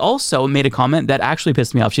 Now, she also made a comment that actually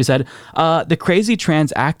pissed me off. She said, the crazy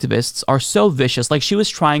trans activists are so vicious. Like, she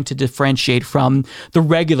was trying to differentiate from the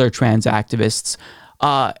regular trans activists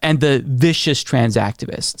and the vicious trans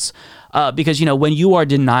activists. Because, you know, when you are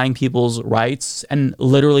denying people's rights and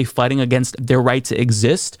literally fighting against their right to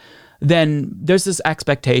exist, then there's this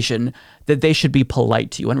expectation that they should be polite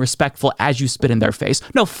to you and respectful as you spit in their face.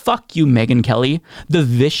 No, fuck you, Megyn Kelly. The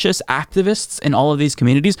vicious activists in all of these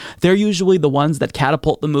communities, they're usually the ones that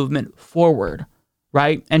catapult the movement forward,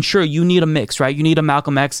 right? And sure, you need a mix, right? You need a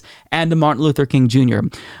Malcolm X and a Martin Luther King Jr.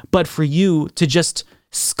 But for you to just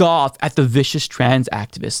scoff at the vicious trans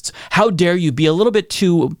activists, how dare you be a little bit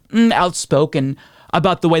too outspoken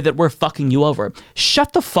about the way that we're fucking you over.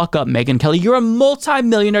 Shut the fuck up, Megyn Kelly. You're a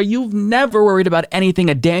multi-millionaire. You've never worried about anything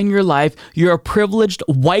a day in your life. You're a privileged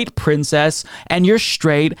white princess, and you're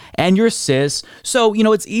straight, and you're cis. So, you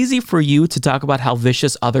know, it's easy for you to talk about how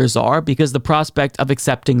vicious others are because the prospect of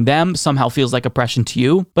accepting them somehow feels like oppression to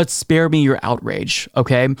you. But spare me your outrage,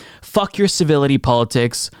 okay? Fuck your civility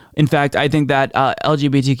politics. In fact, I think that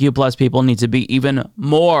LGBTQ plus people need to be even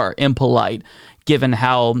more impolite, given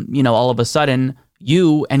how, you know, all of a sudden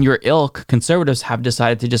you and your ilk, conservatives, have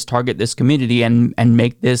decided to just target this community and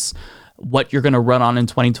make this what you're going to run on in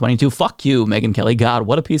 2022. Fuck you, Megyn Kelly. God,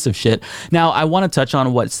 what a piece of shit. Now, I want to touch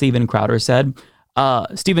on what Steven Crowder said.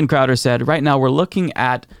 Steven Crowder said, right now we're looking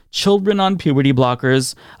at children on puberty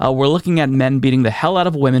blockers. We're looking at men beating the hell out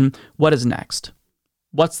of women. What is next?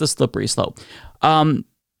 What's the slippery slope?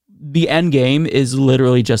 The end game is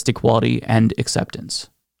literally just equality and acceptance.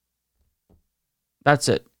 That's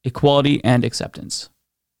it. Equality and acceptance.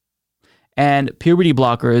 And puberty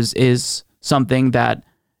blockers is something that,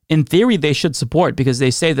 in theory, they should support because they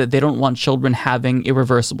say that they don't want children having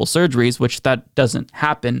irreversible surgeries, which that doesn't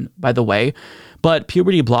happen, by the way. But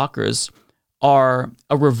puberty blockers are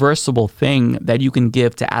a reversible thing that you can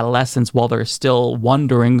give to adolescents while they're still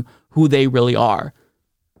wondering who they really are.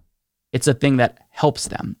 It's a thing that helps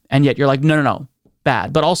them. And yet you're like, no.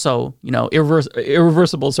 Bad, but also, you know,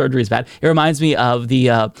 irreversible surgery is bad. It reminds me of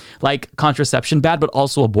the like contraception bad, but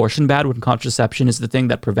also abortion bad, when contraception is the thing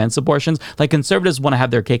that prevents abortions. Like, conservatives want to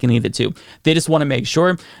have their cake and eat it too. They just want to make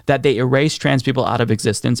sure that they erase trans people out of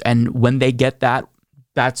existence, and when they get that,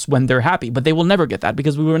 that's when they're happy. But they will never get that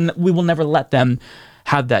because we will never let them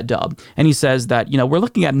have that dub. And he says that, you know, we're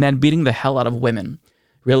looking at men beating the hell out of women.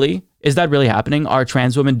 Really? Is that really happening? Are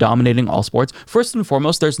trans women dominating all sports? First and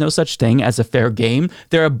foremost, there's no such thing as a fair game.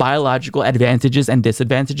 There are biological advantages and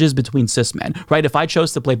disadvantages between cis men, right? If I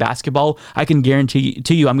chose to play basketball, I can guarantee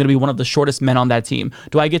to you I'm going to be one of the shortest men on that team.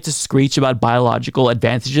 Do I get to screech about biological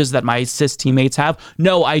advantages that my cis teammates have?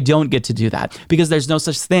 No, I don't get to do that because there's no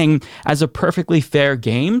such thing as a perfectly fair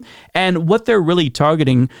game. And what they're really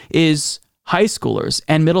targeting is high schoolers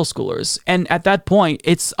and middle schoolers. And at that point,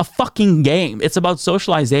 it's a fucking game. It's about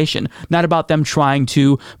socialization, not about them trying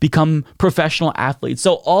to become professional athletes.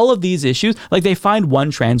 So all of these issues, like, they find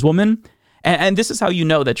one trans woman, and this is how you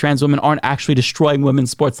know that trans women aren't actually destroying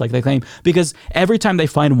women's sports like they claim, because every time they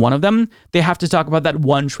find one of them, they have to talk about that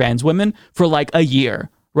one trans woman for like a year,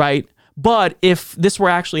 right? But if this were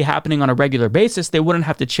actually happening on a regular basis, they wouldn't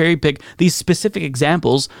have to cherry pick these specific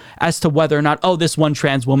examples as to whether or not, oh, this one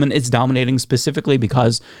trans woman is dominating specifically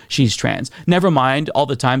because she's trans. Never mind all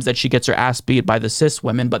the times that she gets her ass beat by the cis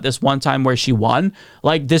women, but this one time where she won,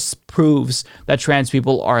 like, this proves that trans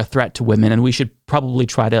people are a threat to women, and we should probably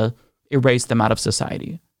try to erase them out of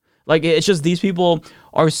society. Like, it's just, these people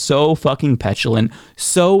are so fucking petulant,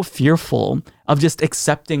 so fearful of just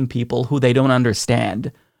accepting people who they don't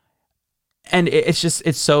understand. And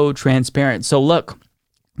it's so transparent. So look,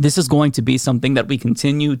 This is going to be something that we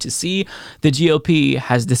continue to see. The GOP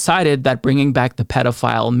has decided that bringing back the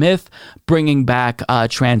pedophile myth, bringing back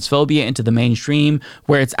transphobia into the mainstream,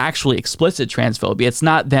 where it's actually explicit transphobia. It's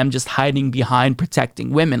not them just hiding behind protecting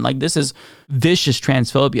women. Like, this is vicious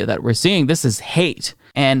transphobia that we're seeing. This is hate.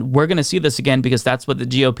 And we're going to see this again because that's what the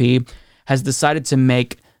GOP has decided to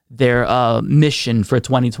make their mission for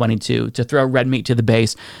 2022, to throw red meat to the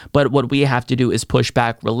base. But what we have to do is push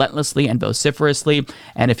back relentlessly and vociferously.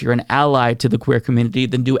 And if you're an ally to the queer community,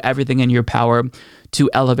 then do everything in your power to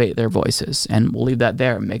elevate their voices. And we'll leave that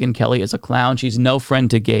there. Megyn Kelly is a clown. She's no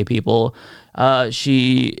friend to gay people.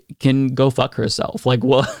 She can go fuck herself. Like,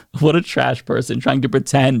 what a trash person, trying to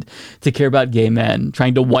pretend to care about gay men,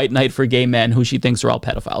 trying to white knight for gay men who she thinks are all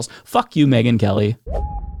pedophiles. Fuck you, Megyn Kelly.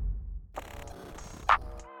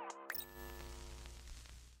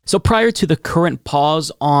 So prior to the current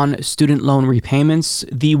pause on student loan repayments,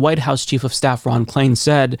 the White House Chief of Staff Ron Klain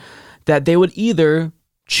said that they would either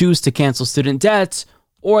choose to cancel student debt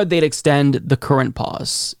or they'd extend the current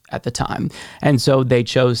pause at the time. And so they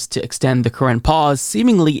chose to extend the current pause,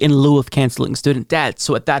 seemingly in lieu of canceling student debt.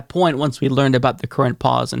 So at that point, once we learned about the current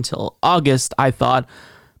pause until August, I thought,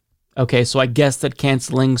 okay, so I guess that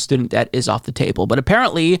canceling student debt is off the table. But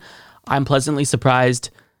apparently, I'm pleasantly surprised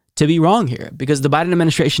to be wrong here, because the Biden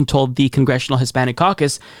administration told the Congressional Hispanic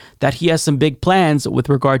Caucus that he has some big plans with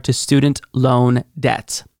regard to student loan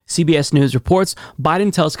debt. CBS News reports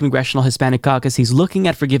Biden tells Congressional Hispanic Caucus he's looking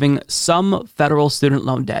at forgiving some federal student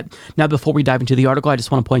loan debt. Now, before we dive into the article, I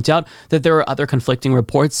just want to point out that there are other conflicting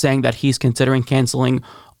reports saying that he's considering canceling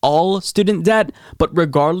all student debt. But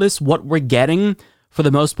regardless, what we're getting for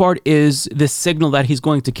the most part is this signal that he's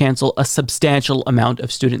going to cancel a substantial amount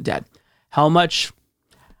of student debt. How much?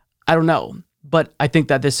 I don't know, but I think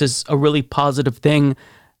that this is a really positive thing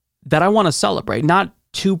that I want to celebrate, not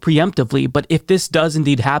too preemptively, but if this does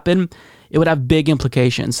indeed happen, it would have big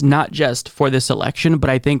implications, not just for this election,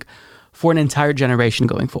 but I think for an entire generation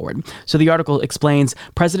going forward. So the article explains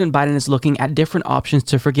President Biden is looking at different options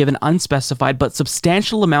to forgive an unspecified but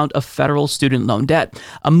substantial amount of federal student loan debt,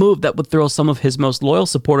 a move that would thrill some of his most loyal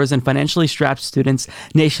supporters and financially strapped students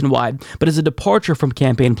nationwide, but is a departure from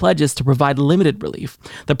campaign pledges to provide limited relief.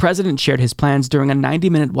 The president shared his plans during a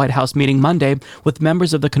 90-minute White House meeting Monday with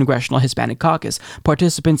members of the Congressional Hispanic Caucus.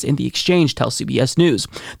 Participants in the exchange tell CBS News.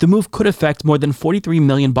 The move could affect more than 43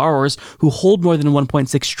 million borrowers who hold more than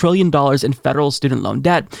 $1.6 trillion in federal student loan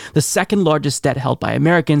debt, the second largest debt held by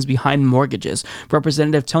Americans behind mortgages.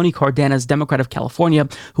 Representative Tony Cardenas, Democrat of California,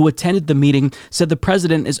 who attended the meeting, said the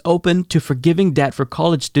president is open to forgiving debt for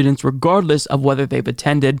college students regardless of whether they've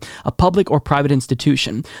attended a public or private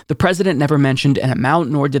institution. The president never mentioned an amount,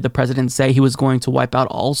 nor did the president say he was going to wipe out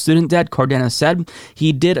all student debt. Cardenas said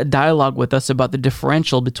he did a dialogue with us about the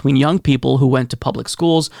differential between young people who went to public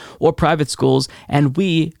schools or private schools, and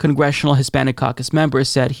we, Congressional Hispanic Caucus members,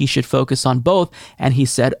 said he should focus on both, and he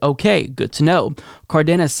said, okay, good to know.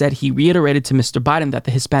 Cardenas said he reiterated to Mr. Biden that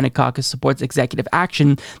the Hispanic Caucus supports executive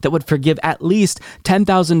action that would forgive at least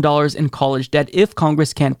 $10,000 in college debt if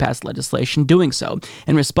Congress can't pass legislation doing so.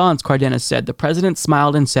 In response, Cardenas said, the president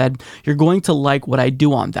smiled and said, you're going to like what I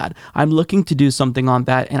do on that. I'm looking to do something on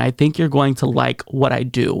that, and I think you're going to like what I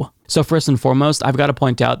do. So first and foremost, I've got to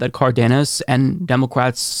point out that Cardenas and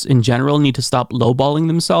Democrats in general need to stop lowballing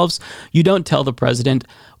themselves. You don't tell the president,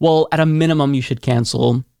 well, at a minimum, you should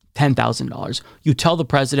cancel $10,000. You tell the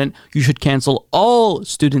president you should cancel all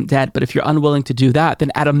student debt, but if you're unwilling to do that,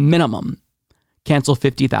 then at a minimum, cancel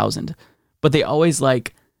 $50,000. But they always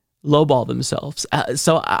lowball themselves.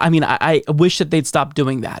 I wish that they'd stop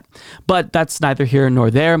doing that. But that's neither here nor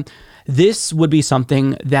there. This would be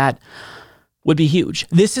something that would be huge.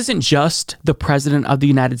 This isn't just the president of the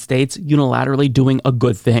United States unilaterally doing a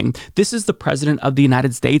good thing. This is the president of the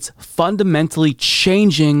United States fundamentally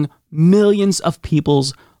changing millions of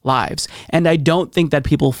people's lives. And I don't think that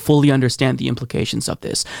people fully understand the implications of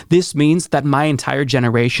this. This means that my entire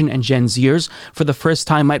generation and Gen Zers, for the first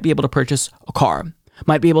time, might be able to purchase a car,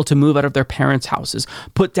 might be able to move out of their parents' houses,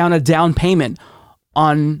 put down a down payment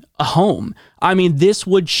on a home. I mean, this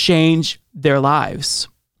would change their lives.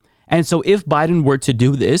 And so if Biden were to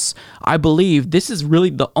do this, I believe this is really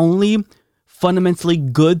the only fundamentally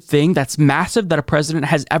good thing that's massive that a president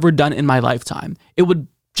has ever done in my lifetime. It would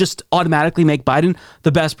just automatically make Biden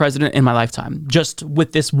the best president in my lifetime, just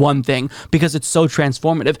with this one thing, because it's so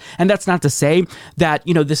transformative. And that's not to say that,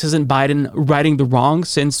 this isn't Biden righting the wrong,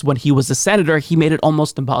 since when he was a senator, he made it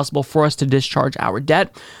almost impossible for us to discharge our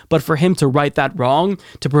debt. But for him to right that wrong,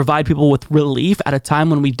 to provide people with relief at a time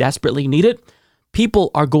when we desperately need it,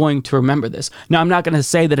 People are going to remember this. Now, I'm not going to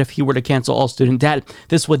say that if he were to cancel all student debt,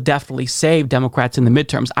 this would definitely save Democrats in the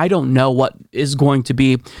midterms. I don't know what is going to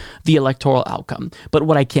be the electoral outcome. But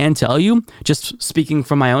what I can tell you, just speaking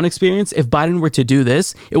from my own experience, if Biden were to do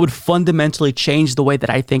this, it would fundamentally change the way that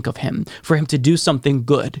I think of him, for him to do something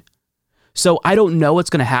good. So I don't know what's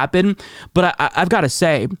going to happen, but I've got to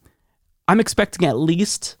say, I'm expecting at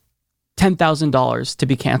least $10,000 to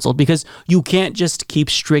be canceled, because you can't just keep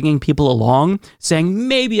stringing people along saying,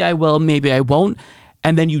 maybe I will, maybe I won't,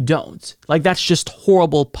 and then you don't. Like, that's just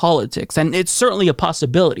horrible politics. And it's certainly a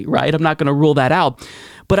possibility, right? I'm not going to rule that out.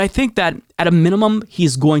 But I think that at a minimum,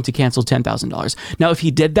 he's going to cancel $10,000. Now, if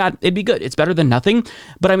he did that, it'd be good. It's better than nothing.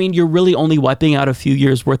 But I mean, you're really only wiping out a few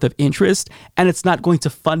years worth of interest, and it's not going to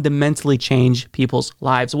fundamentally change people's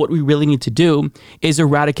lives. What we really need to do is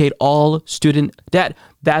eradicate all student debt.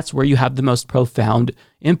 That's where you have the most profound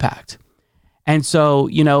impact. And so,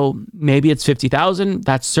 maybe it's 50,000.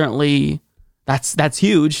 That's certainly, that's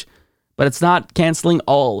huge, but it's not canceling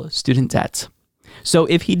all student debt. So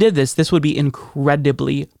if he did this, this would be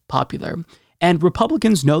incredibly popular. And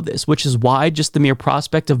Republicans know this, which is why just the mere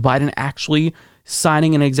prospect of Biden actually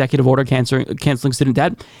signing an executive order canceling student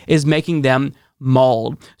debt is making them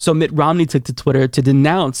mauled. So Mitt Romney took to Twitter to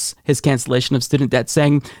denounce his cancellation of student debt,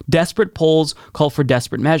 saying, desperate polls call for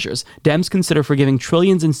desperate measures. Dems consider forgiving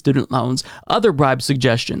trillions in student loans, other bribe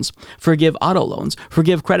suggestions, forgive auto loans,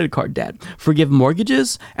 forgive credit card debt, forgive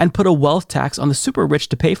mortgages, and put a wealth tax on the super rich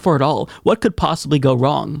to pay for it all. What could possibly go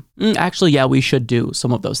wrong? Actually, yeah, we should do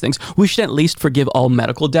some of those things. We should at least forgive all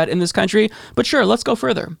medical debt in this country. But sure, let's go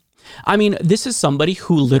further. I mean, this is somebody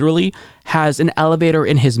who literally has an elevator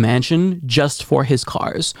in his mansion just for his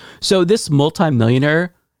cars. So this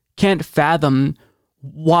multimillionaire can't fathom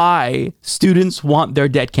why students want their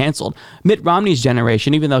debt canceled. Mitt Romney's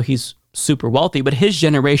generation, even though he's super wealthy, but his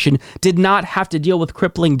generation did not have to deal with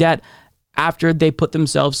crippling debt after they put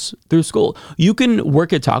themselves through school. You can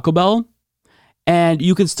work at Taco Bell and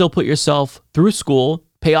you can still put yourself through school,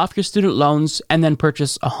 pay off your student loans, and then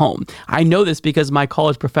purchase a home. I know this because my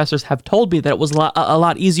college professors have told me that it was a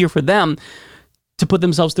lot easier for them to put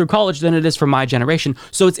themselves through college than it is for my generation.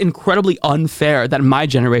 So it's incredibly unfair that my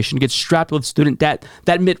generation gets strapped with student debt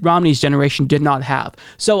that Mitt Romney's generation did not have.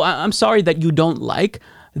 So I'm sorry that you don't like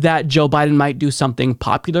that Joe Biden might do something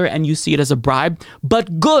popular and you see it as a bribe,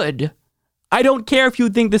 but good. I don't care if you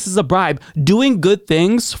think this is a bribe. Doing good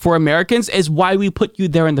things for Americans is why we put you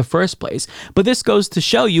there in the first place. But this goes to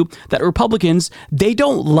show you that Republicans, they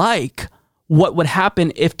don't like what would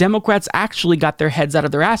happen if Democrats actually got their heads out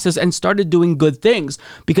of their asses and started doing good things,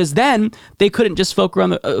 because then they couldn't just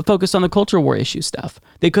focus on the culture war issue stuff.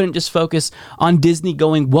 They couldn't just focus on Disney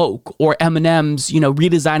going woke or M&M's,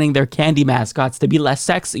 redesigning their candy mascots to be less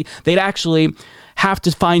sexy. They'd actually have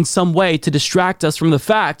to find some way to distract us from the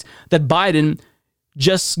fact that Biden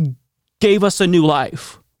just gave us a new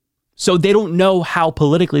life. So they don't know how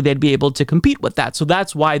politically they'd be able to compete with that. So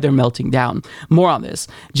that's why they're melting down. More on this.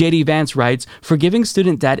 JD Vance writes, forgiving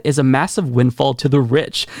student debt is a massive windfall to the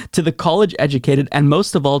rich, to the college educated, and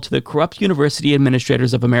most of all to the corrupt university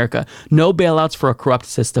administrators of America. No bailouts for a corrupt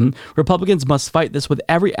system. Republicans must fight this with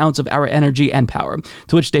every ounce of our energy and power.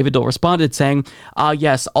 To which David Dole responded saying,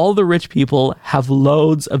 yes, all the rich people have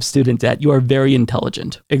loads of student debt. You are very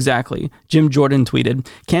intelligent. Exactly. Jim Jordan tweeted,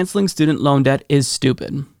 canceling student loan debt is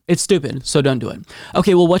stupid. It's stupid, so don't do it.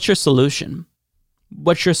 Okay, well, what's your solution?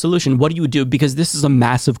 What's your solution? What do you do? Because this is a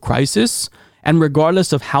massive crisis, and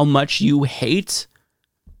regardless of how much you hate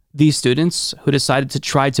these students who decided to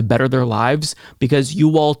try to better their lives because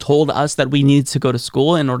you all told us that we needed to go to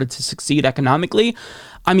school in order to succeed economically,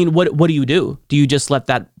 I mean, what do you do? Do you just let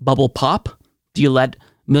that bubble pop? Do you let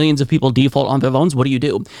millions of people default on their loans? What do you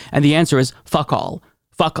do? And the answer is fuck all.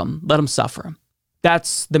 Fuck them. Let them suffer.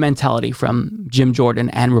 That's the mentality from Jim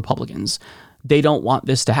Jordan and Republicans. They don't want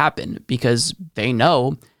this to happen because they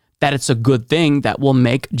know that it's a good thing that will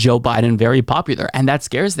make Joe Biden very popular. And that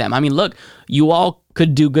scares them. I mean, look, you all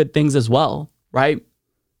could do good things as well, right?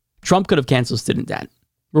 Trump could have canceled student debt.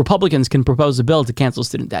 Republicans can propose a bill to cancel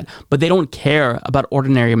student debt, but they don't care about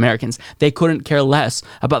ordinary Americans. They couldn't care less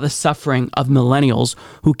about the suffering of millennials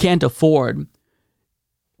who can't afford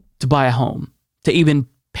to buy a home, to even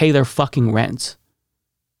pay their fucking rent.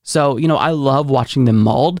 So, I love watching them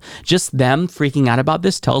mauled. Just them freaking out about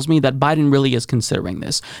this tells me that Biden really is considering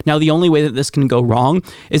this. Now, the only way that this can go wrong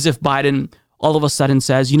is if Biden all of a sudden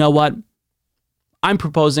says, you know what? I'm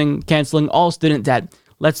proposing canceling all student debt.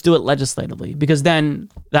 Let's do it legislatively, because then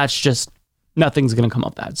that's just nothing's going to come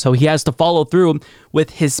of that. So he has to follow through with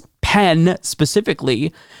his pen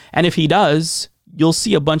specifically. And if he does, you'll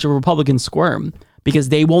see a bunch of Republicans squirm. because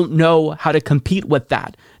they won't know how to compete with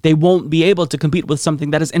that. They won't be able to compete with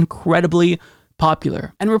something that is incredibly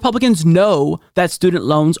popular. And Republicans know that student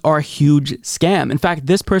loans are a huge scam. In fact,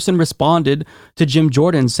 this person responded to Jim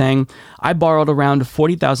Jordan saying, I borrowed around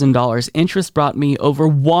 $40,000. Interest brought me over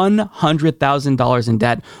 $100,000 in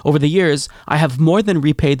debt. Over the years, I have more than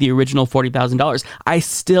repaid the original $40,000. I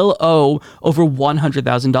still owe over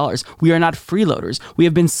 $100,000. We are not freeloaders. We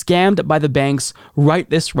have been scammed by the banks. Right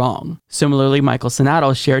this wrong. Similarly, Michael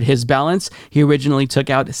Sonato shared his balance. He originally took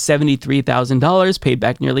out $73,000, paid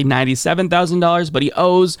back nearly $97,000, but he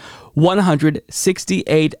owes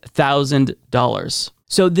 $168,000.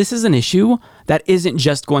 So this is an issue that isn't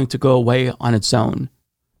just going to go away on its own.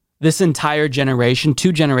 This entire generation,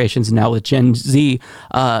 2 generations now with Gen Z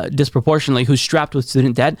disproportionately, who's strapped with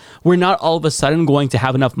student debt, we're not all of a sudden going to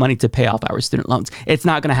have enough money to pay off our student loans. It's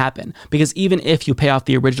not going to happen, because even if you pay off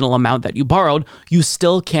the original amount that you borrowed, you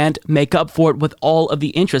still can't make up for it with all of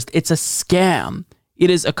the interest. It's a scam. It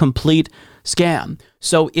is a complete scam.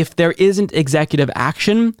 So if there isn't executive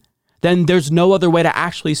action, then there's no other way to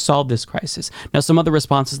actually solve this crisis. Now, some other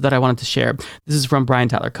responses that I wanted to share. This is from Brian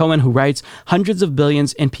Tyler Cohen, who writes, hundreds of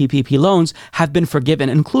billions in PPP loans have been forgiven,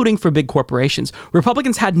 including for big corporations.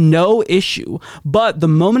 Republicans had no issue, but the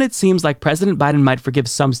moment it seems like President Biden might forgive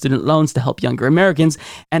some student loans to help younger Americans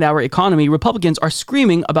and our economy, Republicans are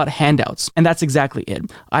screaming about handouts. And that's exactly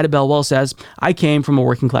it. Ida Belwell says, I came from a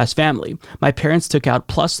working class family. My parents took out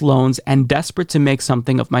plus loans, and desperate to make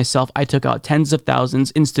something of myself, I took out tens of thousands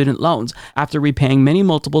in student loans. After repaying many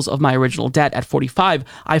multiples of my original debt at 45,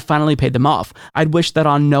 I finally paid them off. I'd wish that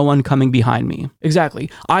on no one coming behind me. Exactly.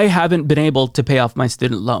 I haven't been able to pay off my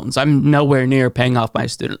student loans. I'm nowhere near paying off my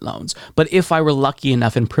student loans. But if I were lucky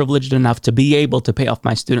enough and privileged enough to be able to pay off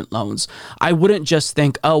my student loans, I wouldn't just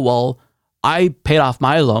think, oh, well, I paid off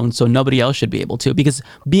my loan, so nobody else should be able to. Because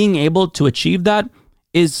being able to achieve that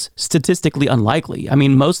is statistically unlikely. I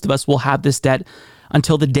mean, most of us will have this debt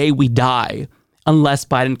until the day we die, unless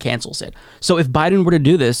Biden cancels it. So if Biden were to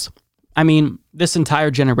do this, I mean, this entire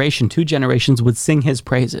generation, 2 generations, would sing his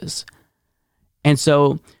praises. And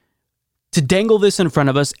so to dangle this in front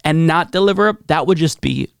of us and not deliver, that would just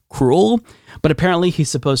be cruel. But apparently he's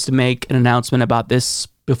supposed to make an announcement about this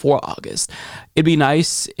before August. It'd be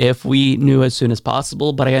nice if we knew as soon as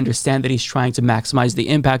possible, but I understand that he's trying to maximize the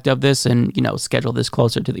impact of this and, schedule this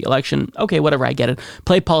closer to the election. Okay, whatever, I get it.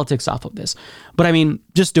 Play politics off of this. But I mean,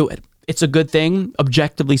 just do it. It's a good thing,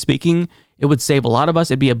 objectively speaking. It would save a lot of us.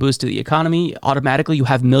 It'd be a boost to the economy. Automatically, you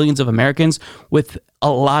have millions of Americans with a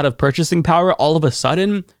lot of purchasing power, all of a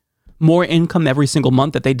sudden, more income every single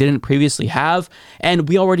month that they didn't previously have. And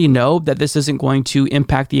we already know that this isn't going to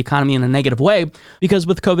impact the economy in a negative way, because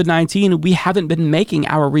with COVID-19, we haven't been making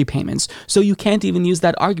our repayments. So you can't even use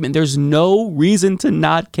that argument. There's no reason to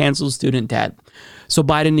not cancel student debt. So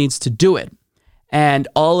Biden needs to do it. And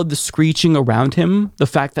all of the screeching around him, the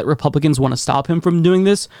fact that Republicans want to stop him from doing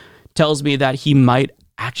this, tells me that he might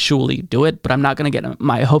actually do it. But I'm not going to get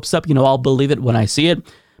my hopes up. I'll believe it when I see it.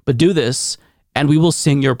 But do this, and we will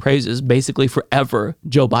sing your praises basically forever,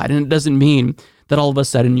 Joe Biden. It doesn't mean that all of a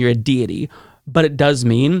sudden you're a deity, but it does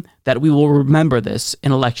mean that we will remember this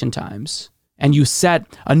in election times. And you set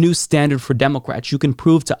a new standard for Democrats. You can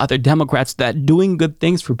prove to other Democrats that doing good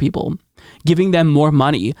things for people, giving them more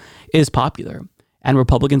money, is popular. And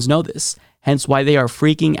Republicans know this, hence why they are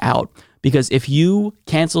freaking out. Because if you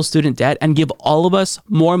cancel student debt and give all of us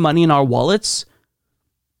more money in our wallets,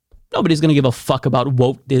 nobody's going to give a fuck about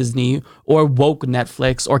woke Disney or woke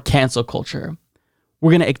Netflix or cancel culture.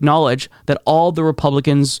 We're going to acknowledge that all the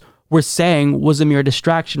Republicans were saying was a mere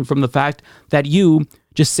distraction from the fact that you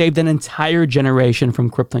just saved an entire generation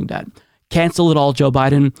from crippling debt. Cancel it all, Joe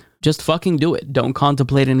Biden. Just fucking do it. Don't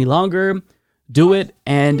contemplate any longer. Do it,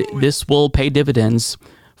 and this will pay dividends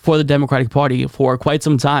for the Democratic Party for quite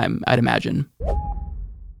some time, I'd imagine.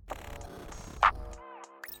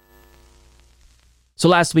 So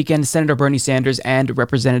last weekend, Senator Bernie Sanders and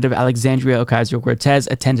Representative Alexandria Ocasio-Cortez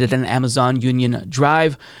attended an Amazon union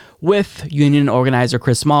drive with union organizer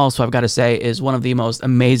Chris Smalls, who I've got to say is one of the most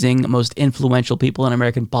amazing, most influential people in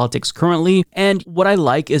American politics currently. And what I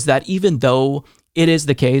like is that even though it is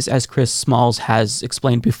the case, as Chris Smalls has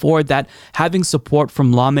explained before, that having support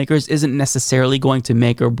from lawmakers isn't necessarily going to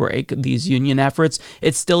make or break these union efforts.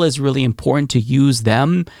 It still is really important to use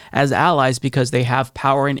them as allies because they have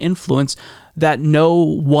power and influence that no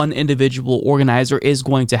one individual organizer is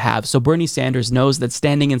going to have. So Bernie Sanders knows that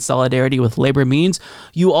standing in solidarity with labor means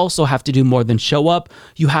you also have to do more than show up.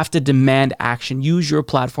 You have to demand action. Use your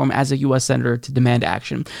platform as a U.S. Senator to demand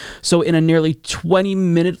action. So in a nearly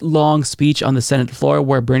 20-minute long speech on the Senate floor,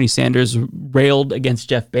 where Bernie Sanders railed against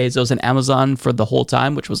Jeff Bezos and Amazon for the whole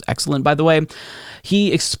time, which was excellent, by the way,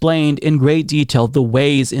 he explained in great detail the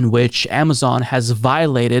ways in which Amazon has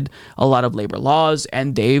violated a lot of labor laws,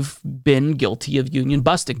 and they've been guilty of union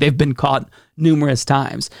busting. They've been caught numerous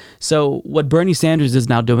times. So what Bernie Sanders is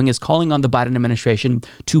now doing is calling on the Biden administration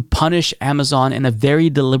to punish Amazon in a very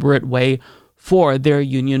deliberate way for their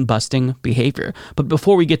union busting behavior. But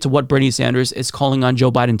before we get to what Bernie Sanders is calling on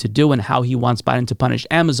Joe Biden to do and how he wants Biden to punish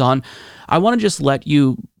Amazon, I want to just let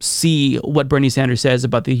you see what Bernie Sanders says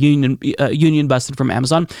about the union busting from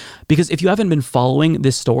Amazon, because if you haven't been following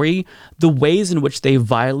this story, the ways in which they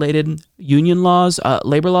violated union laws,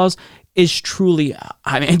 labor laws, is truly,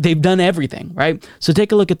 I mean, they've done everything, right? So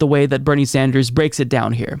take a look at the way that Bernie Sanders breaks it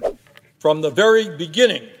down here. From the very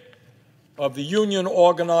beginning of the union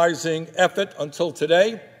organizing effort until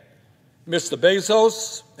today, Mr.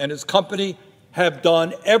 Bezos and his company have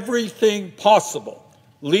done everything possible,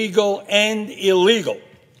 legal and illegal,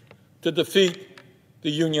 to defeat the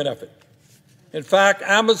union effort. In fact,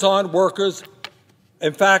 Amazon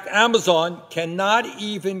cannot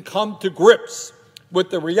even come to grips with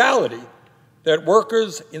the reality that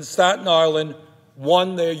workers in Staten Island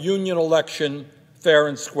won their union election fair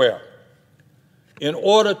and square. In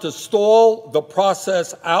order to stall the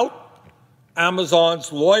process out,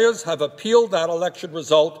 Amazon's lawyers have appealed that election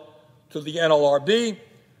result to the NLRB.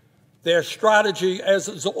 Their strategy, as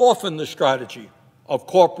is often the strategy of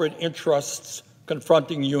corporate interests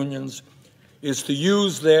confronting unions, is to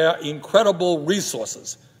use their incredible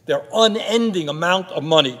resources, their unending amount of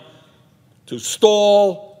money, to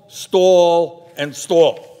stall, and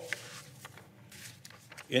stall.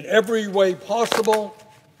 In every way possible,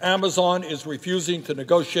 Amazon is refusing to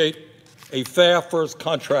negotiate a fair first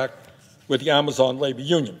contract with the Amazon labor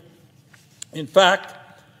union. In fact,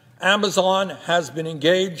 Amazon has been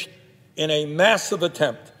engaged in a massive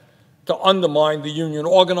attempt to undermine the union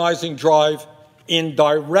organizing drive in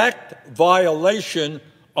direct violation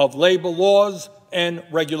of labor laws and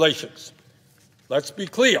regulations. Let's be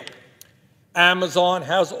clear. Amazon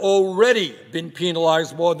has already been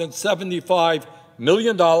penalized more than $75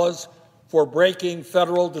 million for breaking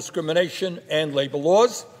federal discrimination and labor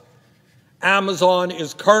laws. Amazon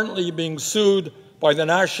is currently being sued by the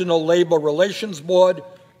National Labor Relations Board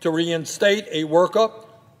to reinstate a worker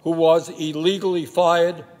who was illegally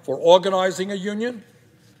fired for organizing a union.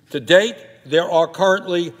 To date, there are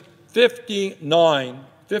currently 59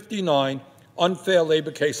 unfair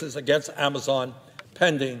labor cases against Amazon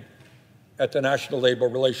pending at the National Labor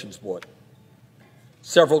Relations Board.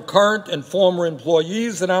 Several current and former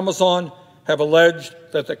employees at Amazon have alleged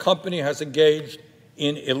that the company has engaged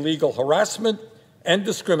in illegal harassment and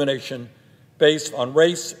discrimination based on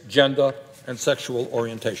race, gender, and sexual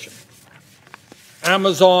orientation.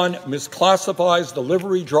 Amazon misclassifies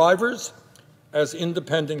delivery drivers as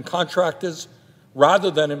independent contractors rather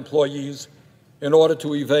than employees in order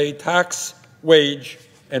to evade tax, wage,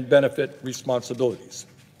 and benefit responsibilities.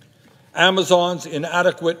 Amazon's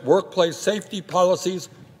inadequate workplace safety policies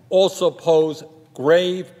also pose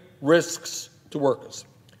grave risks to workers.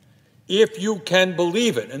 If you can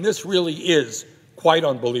believe it, and this really is quite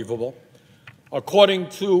unbelievable, according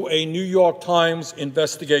to a New York Times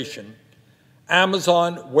investigation,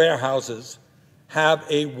 Amazon warehouses have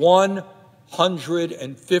a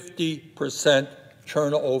 150%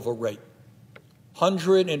 turnover rate.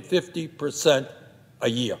 150% a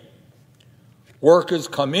year. Workers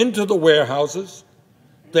come into the warehouses.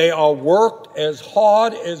 They are worked as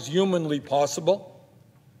hard as humanly possible.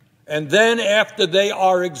 And then after they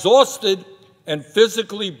are exhausted and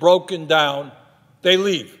physically broken down, they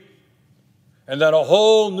leave. And then a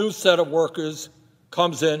whole new set of workers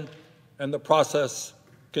comes in and the process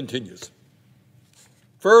continues.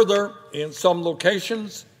 Further, in some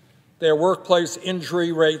locations, their workplace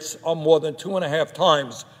injury rates are more than 2.5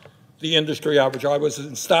 times the industry average. I was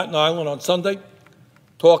in Staten Island on Sunday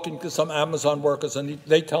talking to some Amazon workers, and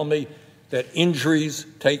they tell me that injuries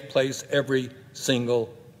take place every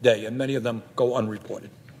single day, and many of them go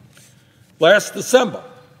unreported. Last December,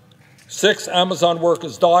 6 Amazon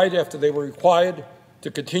workers died after they were required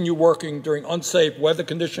to continue working during unsafe weather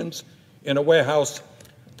conditions in a warehouse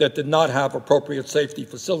that did not have appropriate safety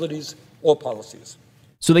facilities or policies.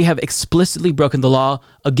 So they have explicitly broken the law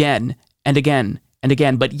again and again and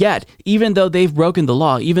again. But yet, even though they've broken the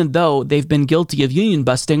law, even though they've been guilty of union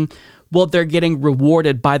busting, well, they're getting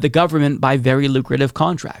rewarded by the government by very lucrative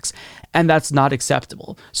contracts. And that's not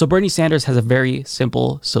acceptable. So Bernie Sanders has a very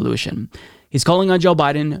simple solution. He's calling on Joe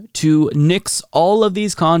Biden to nix all of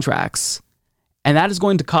these contracts, and that is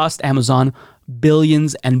going to cost Amazon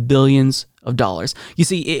billions and billions of dollars. You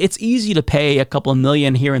see, it's easy to pay a couple of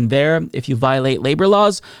million here and there if you violate labor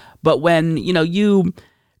laws, but when, you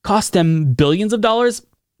cost them billions of dollars,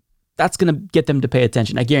 that's going to get them to pay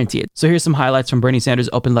attention. I guarantee it. So here's some highlights from Bernie Sanders'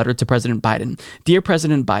 open letter to President Biden. Dear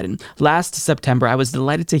President Biden, last September, I was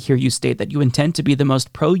delighted to hear you state that you intend to be the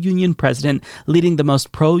most pro-union president leading the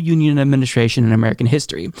most pro-union administration in American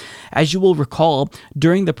history. As you will recall,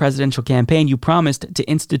 during the presidential campaign, you promised to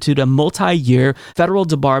institute a multi-year federal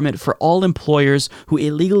debarment for all employers who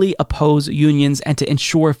illegally oppose unions and to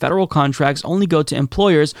ensure federal contracts only go to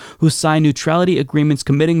employers who sign neutrality agreements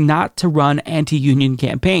committing not to run anti-union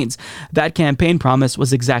campaigns. That campaign promise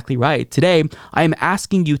was exactly right. Today, I am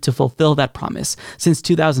asking you to fulfill that promise. Since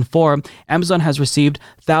 2004, Amazon has received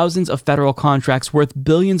thousands of federal contracts worth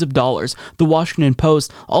billions of dollars. The Washington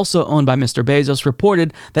Post, also owned by Mr. Bezos,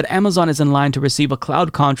 reported that Amazon is in line to receive a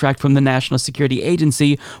cloud contract from the National Security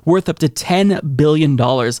Agency worth up to $10 billion,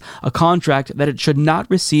 a contract that it should not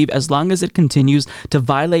receive as long as it continues to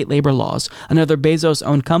violate labor laws. Another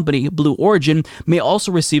Bezos-owned company, Blue Origin, may also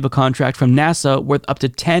receive a contract from NASA worth up to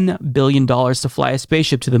 $10 billion to fly a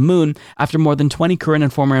spaceship to the moon after more than 20 current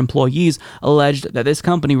and former employees alleged that this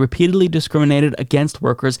company repeatedly discriminated against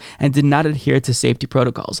workers and did not adhere to safety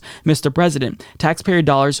protocols. Mr. President, taxpayer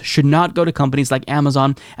dollars should not go to companies like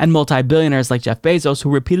Amazon and multi-billionaires like Jeff Bezos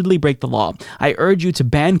who repeatedly break the law. I urge you to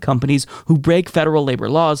ban companies who break federal labor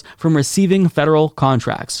laws from receiving federal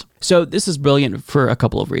contracts. So this is brilliant for a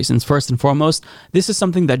couple of reasons. First and foremost, this is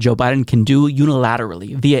something that Joe Biden can do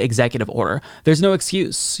unilaterally via executive order. There's no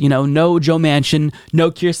excuse, no Joe Manchin,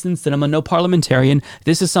 no Kirsten Sinema, no parliamentarian.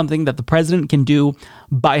 This is something that the president can do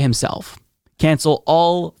by himself. Cancel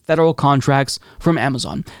all federal contracts from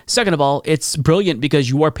Amazon. Second of all, it's brilliant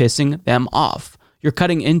because you are pissing them off. You're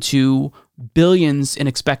cutting into billions in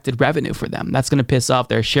expected revenue for them. That's going to piss off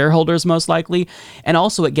their shareholders most likely, and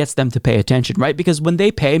also it gets them to pay attention, right? Because when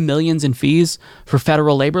they pay millions in fees for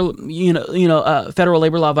federal labor, federal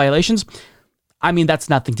labor law violations, that's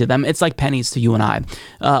nothing to them. It's like pennies to you and I.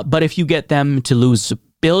 But if you get them to lose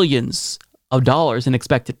billions of dollars in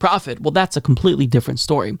expected profit, well, that's a completely different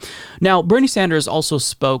story. Now, Bernie Sanders also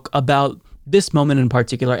spoke about this moment in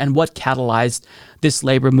particular and what catalyzed this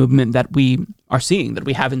labor movement that we are seeing, that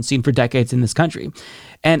we haven't seen for decades in this country.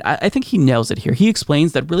 And I think he nails it here. He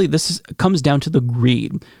explains that really comes down to the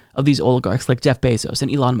greed of these oligarchs like Jeff Bezos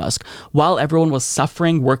and Elon Musk. While everyone was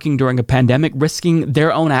suffering, working during a pandemic, risking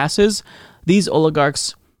their own asses, these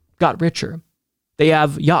oligarchs got richer. They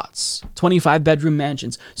have yachts, 25-bedroom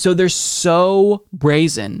mansions. So they're so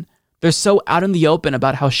brazen. They're so out in the open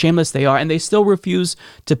about how shameless they are, and they still refuse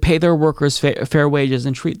to pay their workers fair wages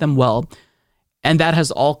and treat them well. And that has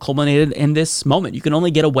all culminated in this moment. You can only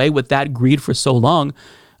get away with that greed for so long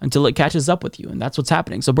until it catches up with you, and that's what's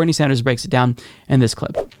happening. So Bernie Sanders breaks it down in this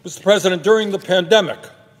clip. Mr. President, during the pandemic,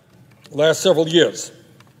 the last several years,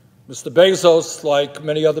 Mr. Bezos, like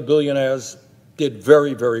many other billionaires, did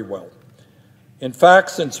very, very well. In fact,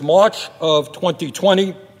 since March of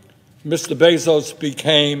 2020, Mr. Bezos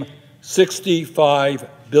became $65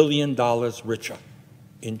 billion richer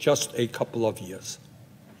in just a couple of years.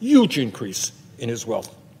 Huge increase in his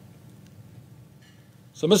wealth.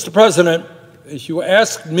 So, Mr. President, if you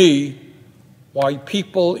ask me why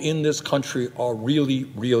people in this country are really,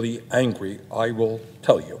 really angry, I will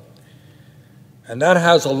tell you. And that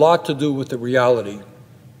has a lot to do with the reality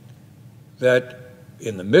that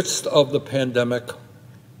in the midst of the pandemic,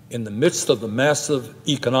 in the midst of the massive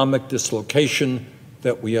economic dislocation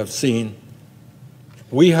that we have seen,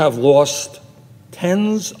 we have lost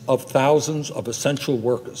tens of thousands of essential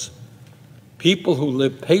workers, people who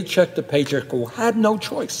live paycheck to paycheck, who had no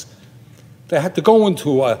choice. They had to go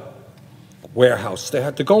into a warehouse. They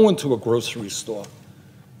had to go into a grocery store.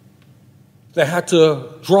 They had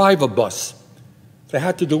to drive a bus. They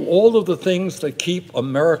had to do all of the things that keep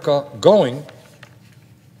America going.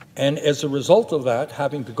 And as a result of that,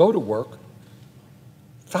 having to go to work,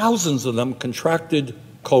 thousands of them contracted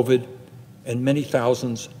COVID, and many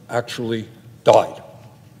thousands actually died.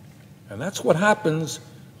 And that's what happens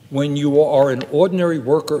when you are an ordinary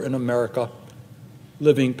worker in America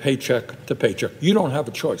living paycheck to paycheck. You don't have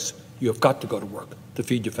a choice. You have got to go to work to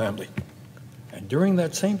feed your family. And during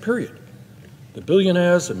that same period, the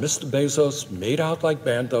billionaires and Mr. Bezos made out like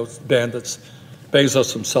bandits.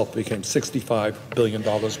 Bezos himself became $65 billion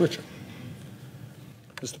richer.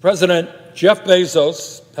 Mr. President, Jeff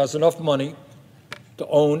Bezos has enough money to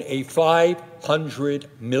own a $500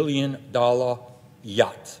 million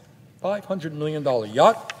yacht. $500 million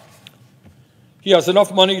yacht. He has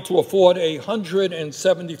enough money to afford a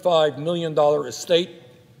 $175 million estate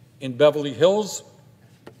in Beverly Hills.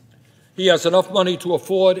 He has enough money to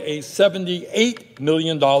afford a $78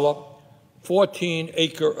 million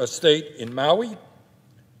 14-acre estate in Maui.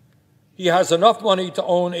 He has enough money to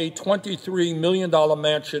own a $23 million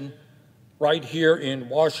mansion right here in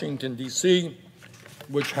Washington, D.C.,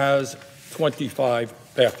 which has 25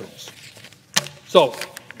 bathrooms. So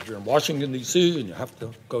if you're in Washington, D.C., and you have to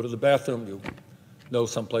go to the bathroom, you know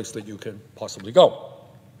someplace that you can possibly go.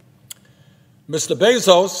 Mr.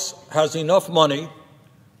 Bezos has enough money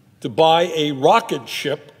to buy a rocket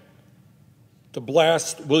ship to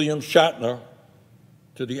blast William Shatner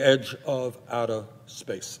to the edge of outer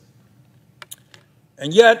space.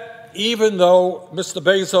 And yet, even though Mr.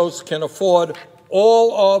 Bezos can afford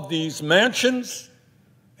all of these mansions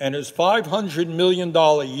and his $500 million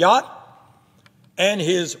yacht and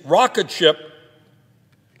his rocket ship,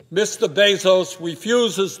 Mr. Bezos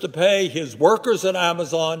refuses to pay his workers at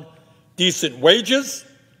Amazon decent wages,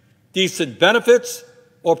 decent benefits,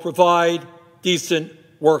 or provide decent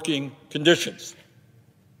working conditions.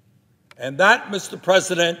 And that, Mr.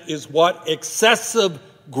 President, is what excessive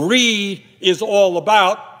greed is all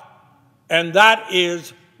about, and that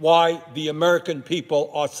is why the American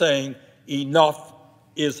people are saying enough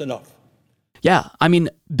is enough. Yeah, I mean,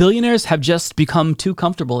 billionaires have just become too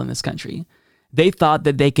comfortable in this country. They thought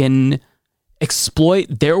that they can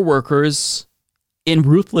exploit their workers in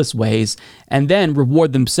ruthless ways and then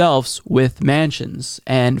reward themselves with mansions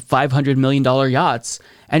and $500 million yachts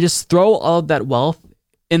and just throw all of that wealth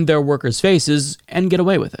in their workers' faces and get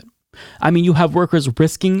away with it. I mean, you have workers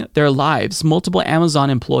risking their lives. Multiple Amazon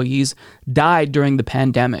employees died during the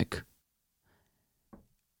pandemic,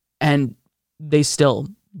 and they still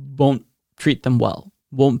won't treat them well,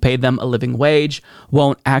 won't pay them a living wage,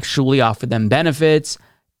 won't actually offer them benefits.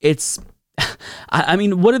 It's I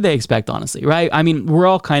mean, what do they expect, honestly, right? I mean, we're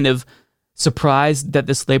all kind of surprised that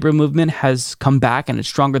this labor movement has come back and it's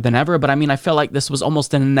stronger than ever. But I mean, I feel like this was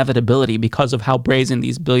almost an inevitability because of how brazen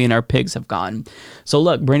these billionaire pigs have gone. So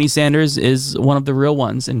look, Bernie Sanders is one of the real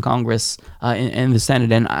ones in Congress, in the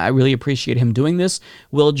Senate, and I really appreciate him doing this.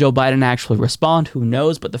 Will Joe Biden actually respond? Who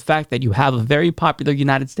knows? But the fact that you have a very popular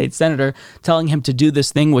United States senator telling him to do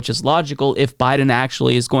this thing, which is logical if Biden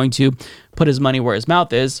actually is going to put his money where his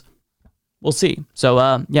mouth is, we'll see.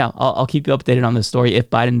 So, yeah, I'll keep you updated on this story if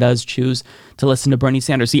Biden does choose to listen to Bernie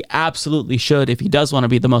Sanders. He absolutely should if he does want to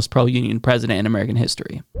be the most pro-union president in American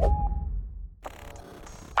history.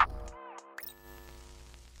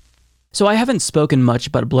 So I haven't spoken much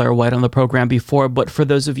about Blair White on the program before, but for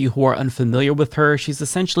those of you who are unfamiliar with her, she's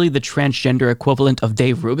essentially the transgender equivalent of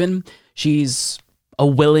Dave Rubin. She's a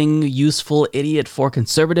willing, useful idiot for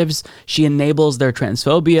conservatives. She enables their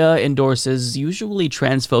transphobia, endorses usually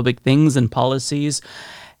transphobic things and policies,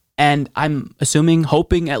 and I'm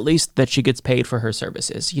hoping at least that she gets paid for her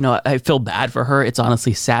services. You know, I feel bad for her. It's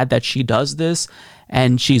honestly sad that she does this,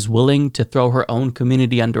 and she's willing to throw her own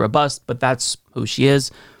community under a bus, but that's who she is.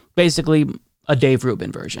 Basically, a Dave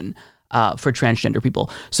Rubin version for transgender people.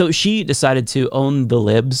 So she decided to own the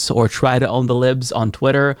libs, or try to own the libs, on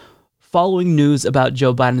Twitter, following news about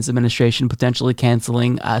Joe Biden's administration potentially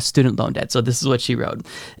canceling student loan debt. So this is what she wrote.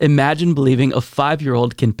 Imagine believing a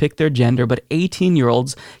 5-year-old can pick their gender, but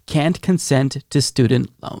 18-year-olds can't consent to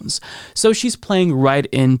student loans. So she's playing right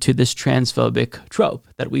into this transphobic trope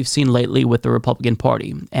that we've seen lately with the Republican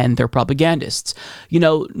Party and their propagandists. You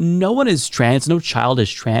know, no one is trans, no child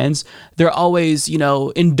is trans. They're always,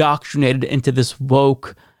 indoctrinated into this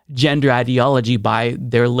woke gender ideology by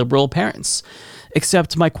their liberal parents.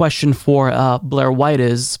 Except my question for Blair White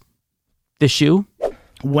is, the shoe?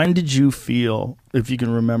 When did you feel, if you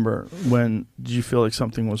can remember, when did you feel like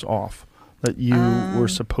something was off? That you were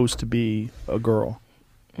supposed to be a girl?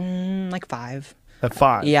 Like 5. At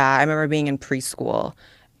 5? Yeah, I remember being in preschool.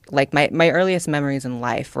 Like my earliest memories in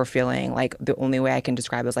life were feeling like the only way I can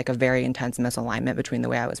describe it was like a very intense misalignment between the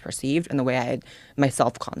way I was perceived and the way I had my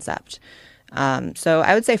self-concept. So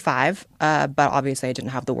I would say 5, but obviously I didn't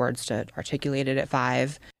have the words to articulate it at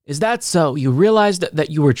 5. Is that so? You realized that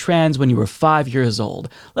you were trans when you were 5 years old.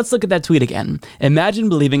 Let's look at that tweet again. Imagine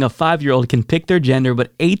believing a 5-year-old can pick their gender,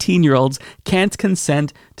 but 18-year-olds can't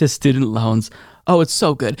consent to student loans. Oh, it's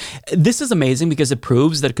so good. This is amazing because it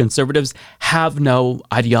proves that conservatives have no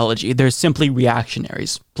ideology. They're simply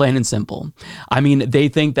reactionaries, plain and simple. I mean, they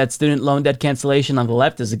think that student loan debt cancellation on the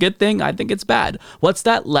left is a good thing. I think it's bad. What's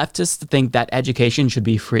that? Leftists think that education should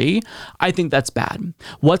be free. I think that's bad.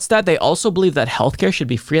 What's that? They also believe that healthcare should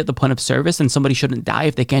be free at the point of service and somebody shouldn't die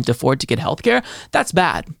if they can't afford to get healthcare. That's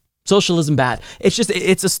bad. Socialism bad.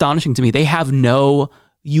 It's astonishing to me. They have no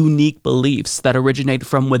unique beliefs that originate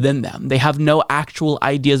from within them. They have no actual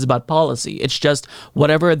ideas about policy. It's just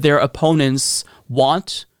whatever their opponents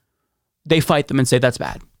want, they fight them and say that's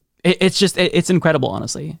bad. It's incredible,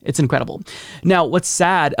 honestly. It's incredible. Now, what's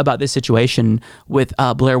sad about this situation with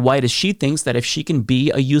Blair White is she thinks that if she can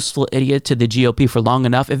be a useful idiot to the GOP for long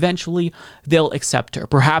enough, eventually they'll accept her.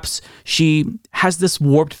 Perhaps she has this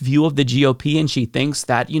warped view of the GOP and she thinks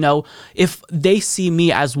that, if they see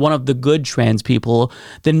me as one of the good trans people,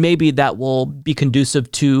 then maybe that will be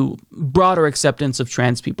conducive to broader acceptance of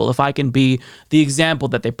trans people if I can be the example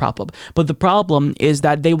that they prop up. But the problem is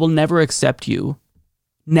that they will never accept you.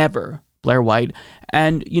 Never, Blair White.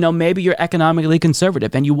 And, maybe you're economically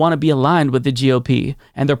conservative and you want to be aligned with the GOP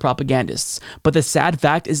and their propagandists. But the sad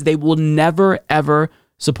fact is they will never, ever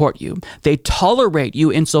support you. They tolerate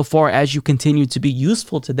you insofar as you continue to be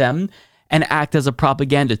useful to them and act as a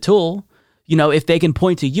propaganda tool. If they can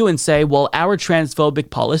point to you and say, well, our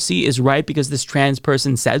transphobic policy is right because this trans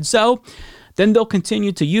person said so, then they'll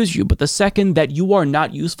continue to use you. But the second that you are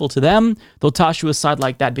not useful to them, they'll toss you aside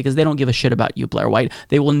like that because they don't give a shit about you, Blair White.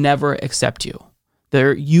 They will never accept you.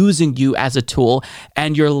 They're using you as a tool,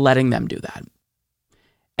 and you're letting them do that.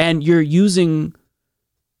 And you're using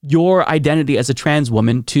your identity as a trans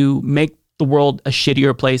woman to make the world a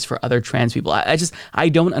shittier place for other trans people. I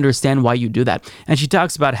don't understand why you do that. And she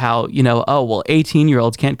talks about how,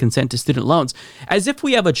 18-year-olds can't consent to student loans, as if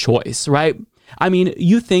we have a choice, right? I mean,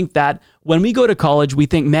 you think that when we go to college, we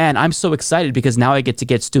think, man, I'm so excited because now I get to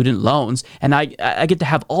get student loans and I get to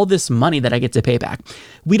have all this money that I get to pay back.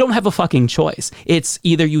 We don't have a fucking choice. It's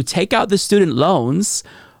either you take out the student loans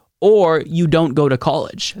or you don't go to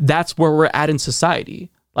college. That's where we're at in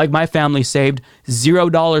society. Like my family saved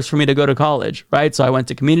 $0 for me to go to college, right? So I went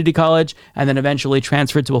to community college and then eventually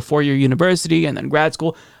transferred to a 4-year university and then grad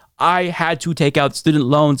school. I had to take out student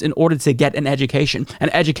loans in order to get an education.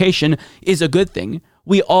 And education is a good thing.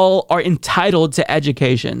 We all are entitled to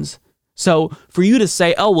educations. So for you to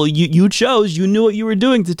say, oh, well, you chose, you knew what you were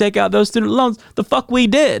doing to take out those student loans, the fuck we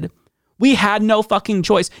did. We had no fucking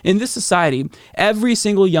choice. In this society, every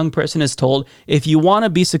single young person is told, if you want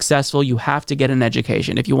to be successful, you have to get an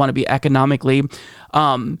education. If you want to be economically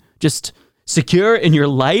just secure in your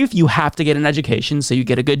life, you have to get an education so you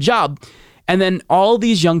get a good job. And then all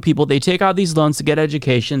these young people, they take out these loans to get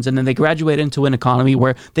educations, and then they graduate into an economy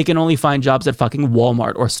where they can only find jobs at fucking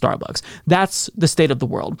Walmart or Starbucks. That's the state of the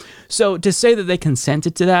world. So to say that they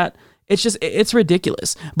consented to that, it's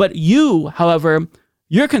ridiculous. But you, however,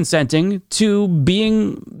 you're consenting to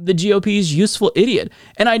being the GOP's useful idiot.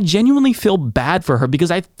 And I genuinely feel bad for her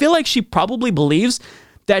because I feel like she probably believes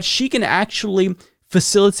that she can actually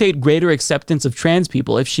facilitate greater acceptance of trans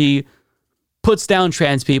people if she puts down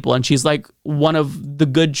trans people and she's like one of the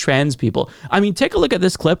good trans people. I mean, take a look at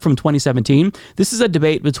this clip from 2017. This is a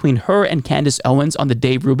debate between her and Candace Owens on the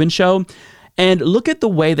Dave Rubin show. And look at the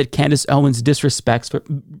way that Candace Owens disrespects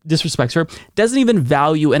her, doesn't even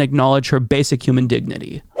value and acknowledge her basic human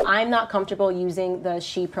dignity. I'm not comfortable using the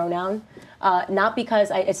she pronoun, not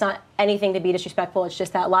because it's not anything to be disrespectful. It's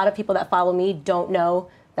just that a lot of people that follow me don't know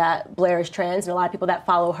that Blair is trans, and a lot of people that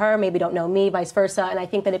follow her maybe don't know me, vice versa. And I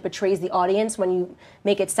think that it betrays the audience when you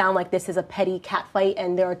make it sound like this is a petty catfight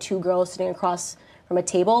and there are two girls sitting across from a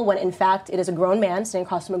table, when in fact it is a grown man sitting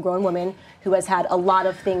across from a grown woman who has had a lot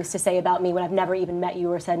of things to say about me when I've never even met you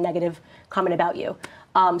or said negative comment about you.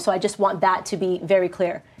 So I just want that to be very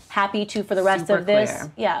clear. Happy to, for the rest Super of this,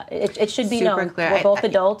 clear. Yeah, it should be Super known. clear. We're both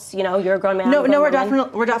adults. You're a grown man. No, we're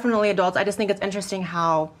woman. definitely adults. I just think it's interesting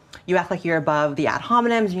how you act like you're above the ad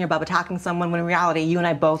hominems and you're above attacking someone, when in reality, you and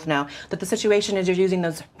I both know that the situation is you're using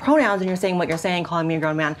those pronouns and you're saying what you're saying, calling me a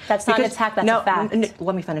grown man. That's not an attack, that's a fact.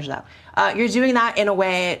 Let me finish though. You're doing that in a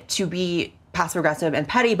way to be passive-aggressive and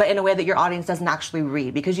petty, but in a way that your audience doesn't actually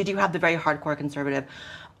read, because you do have the very hardcore conservative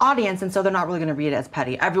audience, and so they're not really going to read it as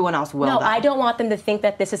petty. Everyone else will. No, though. I don't want them to think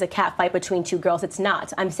that this is a cat fight between two girls. It's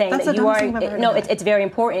not. I'm saying That's that the you are. dumbest thing I've ever heard No, of. it's very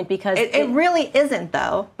important because it really isn't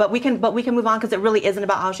though. But we can move on because it really isn't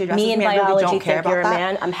about how she dresses. me and I really biology don't care think you're a about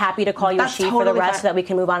that. man. I'm happy to call you That's a she for the totally rest fine. so that we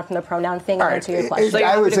can move on from the pronoun thing and answer your question. So you're I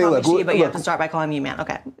happy would to say, call look, me she, but you have look. to start by calling me a man.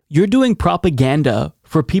 Okay. You're doing propaganda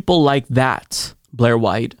for people like that, Blair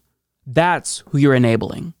White. That's who you're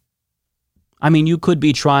enabling. I mean, you could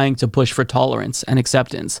be trying to push for tolerance and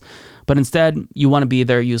acceptance, but instead you want to be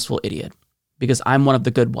their useful idiot because I'm one of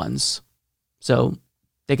the good ones. So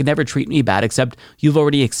they could never treat me bad, except you've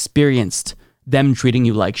already experienced them treating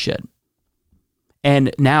you like shit.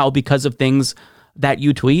 And now, because of things that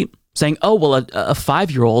you tweet, saying, oh, well, a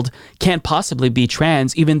 5-year-old can't possibly be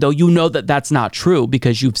trans, even though you know that that's not true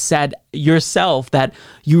because you've said yourself that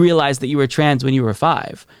you realized that you were trans when you were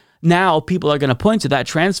 5. Now, people are going to point to that.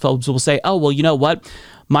 Transphobes will say, oh, well, you know what?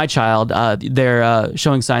 My child, they're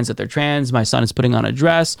showing signs that they're trans. My son is putting on a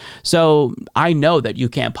dress. So I know that you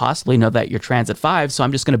can't possibly know that you're trans at 5, so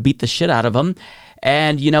I'm just going to beat the shit out of them.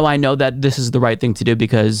 And, I know that this is the right thing to do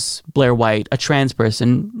because Blair White, a trans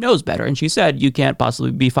person, knows better. And she said, you can't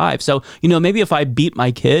possibly be 5. So, maybe if I beat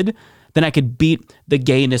my kid, then I could beat the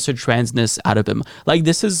gayness or transness out of him. Like,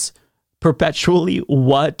 this is perpetually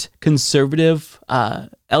what conservative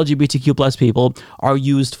LGBTQ plus people are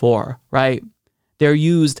used for, right? They're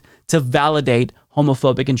used to validate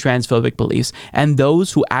homophobic and transphobic beliefs. And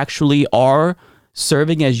those who actually are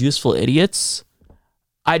serving as useful idiots,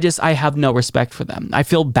 I have no respect for them. I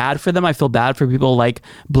feel bad for them. I feel bad for people like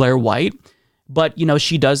Blair White, but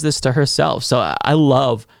she does this to herself. So I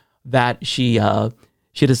love that she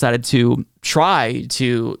decided to try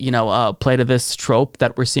to play to this trope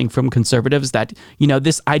that we're seeing from conservatives that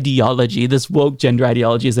this ideology, this woke gender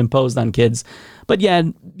ideology, is imposed on kids. But yeah,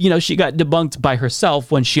 she got debunked by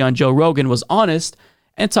herself when she on Joe Rogan was honest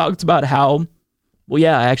and talked about how, well,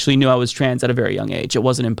 yeah, I actually knew I was trans at a very young age. It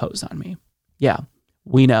wasn't imposed on me. Yeah.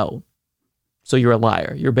 We know. So you're a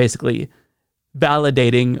liar. You're basically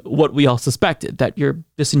validating what we all suspected, that you're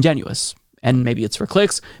disingenuous. And maybe it's for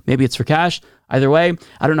clicks, maybe it's for cash. Either way,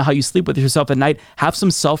 I don't know how you sleep with yourself at night. Have some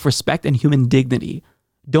self-respect and human dignity.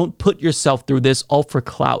 Don't put yourself through this all for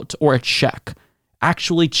clout or a check.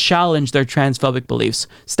 Actually challenge their transphobic beliefs.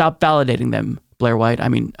 Stop validating them, Blair White. I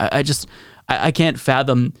mean, I can't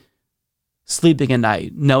fathom sleeping at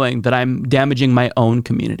night knowing that I'm damaging my own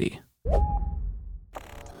community.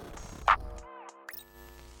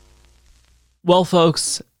 Well,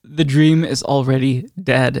 folks, the dream is already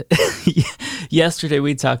dead. Yesterday,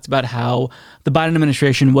 we talked about how the Biden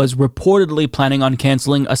administration was reportedly planning on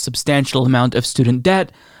canceling a substantial amount of student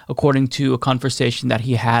debt, according to a conversation that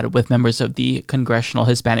he had with members of the Congressional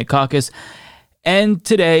Hispanic Caucus. And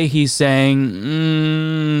today, he's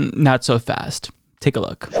saying, not so fast. Take a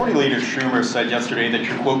look. Majority Leader Schumer said yesterday that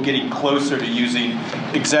you're, quote, getting closer to using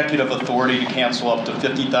executive authority to cancel up to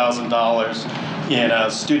 $50,000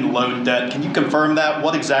 in student loan debt. Can you confirm that?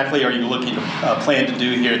 What exactly are you looking to plan to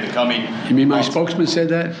do here in the coming You mean my months? spokesman said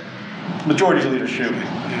that? Majority Leader Schumer.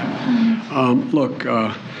 Yeah. Look,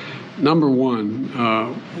 number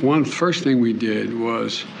one, first thing we did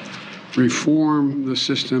was reform the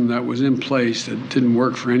system that was in place that didn't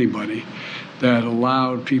work for anybody, that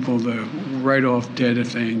allowed people to write off debt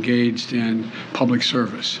if they engaged in public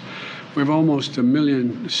service. We have almost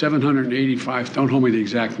 1,785,000, don't hold me the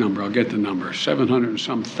exact number, I'll get the number, 700 and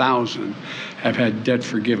some thousand have had debt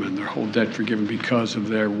forgiven, their whole debt forgiven because of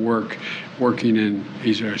their working in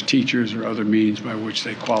either as teachers or other means by which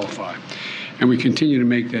they qualify. And we continue to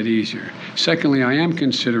make that easier. Secondly, I am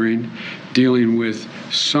considering dealing with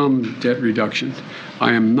some debt reduction.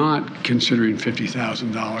 I am not considering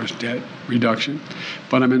 $50,000 debt reduction,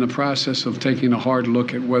 but I'm in the process of taking a hard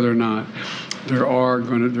look at whether or not there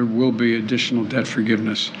will be additional debt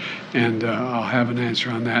forgiveness, and I'll have an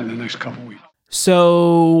answer on that in the next couple of weeks.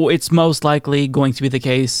 So it's most likely going to be the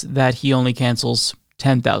case that he only cancels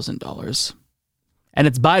 $10,000. And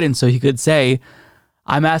it's Biden, so he could say,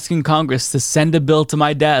 I'm asking Congress to send a bill to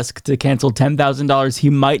my desk to cancel $10,000. He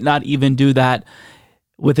might not even do that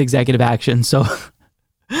with executive action. So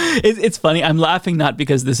it's funny. I'm laughing not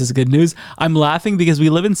because this is good news. I'm laughing because we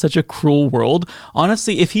live in such a cruel world.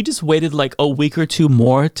 Honestly, if he just waited like a week or two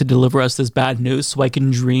more to deliver us this bad news so I can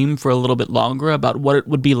dream for a little bit longer about what it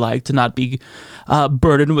would be like to not be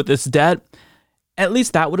burdened with this debt, at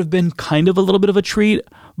least that would have been kind of a little bit of a treat.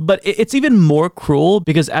 But it's even more cruel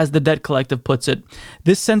because, as the Debt Collective puts it,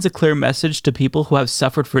 this sends a clear message to people who have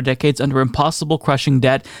suffered for decades under impossible crushing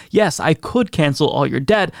debt. Yes, I could cancel all your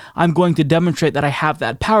debt. I'm going to demonstrate that I have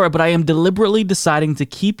that power, but I am deliberately deciding to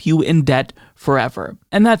keep you in debt forever.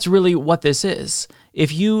 And that's really what this is.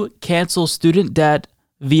 If you cancel student debt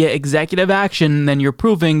via executive action, then you're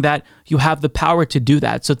proving that you have the power to do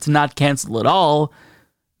that. So to not cancel at all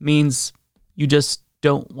means you just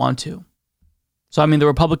don't want to. So, I mean, the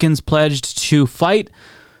Republicans pledged to fight.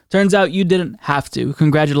 Turns out you didn't have to.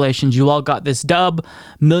 Congratulations, you all got this dub.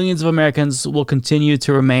 Millions of Americans will continue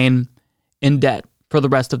to remain in debt for the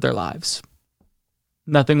rest of their lives.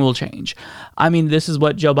 nothing will change. I mean, this is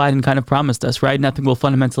what Joe Biden kind of promised us, right? Nothing will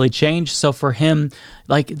fundamentally change. So for him,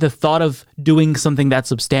 like, the thought of doing something that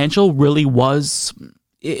substantial really was,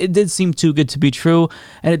 it did seem too good to be true,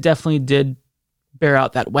 and it definitely did bear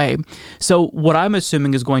out that way. So what I'm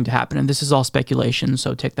assuming is going to happen, and this is all speculation,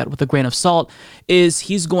 so take that with a grain of salt, is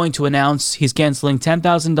he's going to announce he's canceling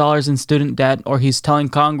 $10,000 in student debt, or he's telling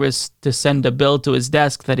Congress to send a bill to his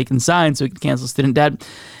desk that he can sign so he can cancel student debt.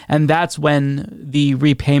 And that's when the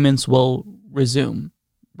repayments will resume,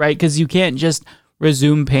 right? Because you can't just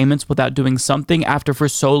resume payments without doing something after for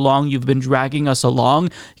so long you've been dragging us along,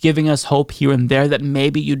 giving us hope here and there that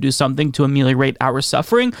maybe you do something to ameliorate our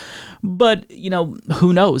suffering. But, you know,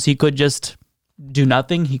 who knows? He could just do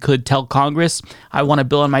nothing. He could tell Congress, I want a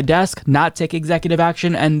bill on my desk, not take executive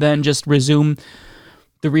action, and then just resume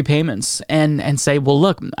the repayments and say, well,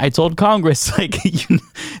 look, I told Congress, like,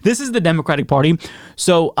 this is the Democratic Party,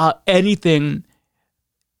 so anything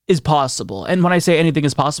is possible. And when I say anything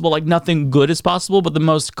is possible, like, nothing good is possible, but the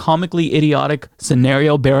most comically idiotic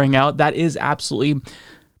scenario bearing out, that is absolutely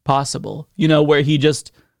possible. You know, where he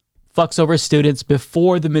just fucks over students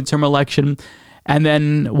before the midterm election and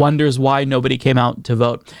then wonders why nobody came out to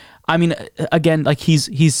vote. I mean, again, like,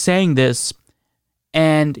 he's saying this,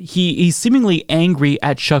 and he's seemingly angry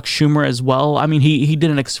at Chuck Schumer as well. I mean, he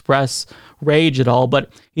didn't express rage at all,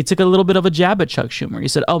 but he took a little bit of a jab at Chuck Schumer. He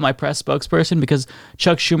said, oh, my press spokesperson, because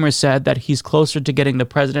Chuck Schumer said that he's closer to getting the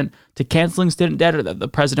president to canceling student debt, or that the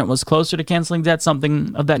president was closer to canceling debt,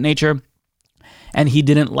 something of that nature. And he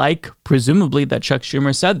didn't like, presumably, that Chuck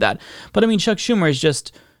Schumer said that. But I mean, Chuck Schumer is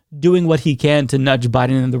just doing what he can to nudge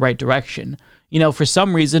Biden in the right direction. You know, for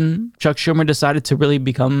some reason, Chuck Schumer decided to really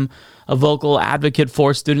become a vocal advocate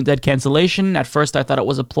for student debt cancellation. At first, I thought it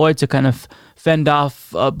was a ploy to kind of fend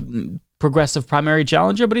off a progressive primary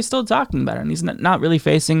challenger, but he's still talking about it. And he's not really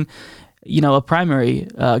facing, you know, a primary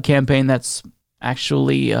campaign that's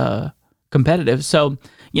actually competitive. So,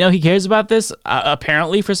 you know, he cares about this,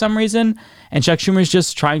 apparently, for some reason. And Chuck Schumer is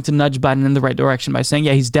just trying to nudge Biden in the right direction by saying,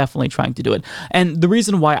 yeah, he's definitely trying to do it. And the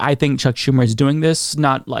reason why I think Chuck Schumer is doing this,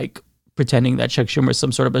 not like pretending that Chuck Schumer is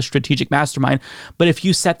some sort of a strategic mastermind, but if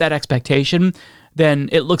you set that expectation, then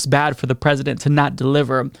it looks bad for the president to not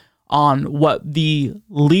deliver on what the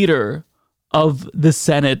leader of the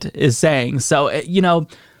Senate is saying. So, you know,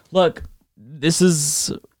 look, this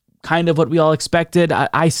is kind of what we all expected.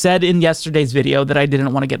 I said in yesterday's video that I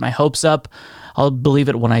didn't want to get my hopes up. I'll believe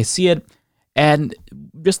it when I see it. And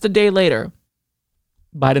just a day later,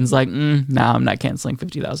 Biden's like, no, I'm not canceling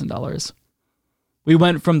 $50,000. We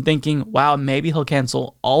went from thinking, wow, maybe he'll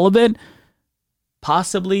cancel all of it,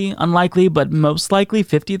 possibly, unlikely, but most likely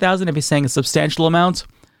 $50,000 if he's saying a substantial amount.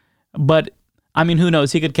 But I mean, who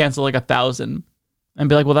knows? He could cancel like 1,000 and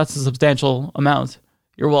be like, well, that's a substantial amount.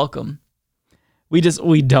 You're welcome. We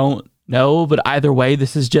don't know, but either way,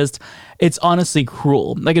 this is just, it's honestly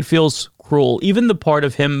cruel. Like, it feels cruel. Even the part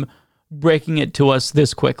of him breaking it to us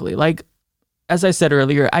this quickly. Like, as I said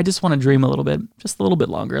earlier, I just want to dream a little bit, just a little bit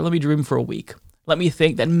longer. Let me dream for a week. Let me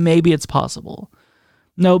think that maybe it's possible.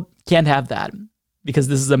 No, can't have that, because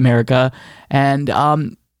this is America,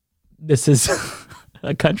 and this is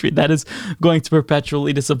a country that is going to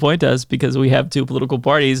perpetually disappoint us because we have two political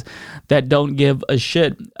parties that don't give a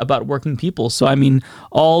shit about working people. So, I mean,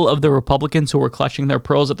 all of the Republicans who were clutching their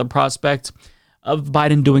pearls at the prospect of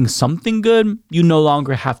Biden doing something good, you no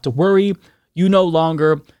longer have to worry. You no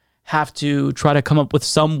longer have to try to come up with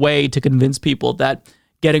some way to convince people that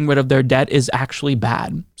getting rid of their debt is actually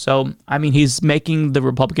bad. So, I mean, he's making the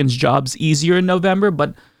Republicans' jobs easier in November,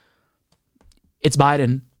 but it's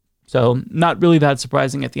Biden. So, not really that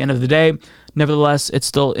surprising at the end of the day. Nevertheless, it's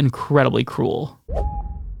still incredibly cruel.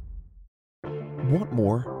 Want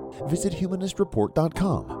more? Visit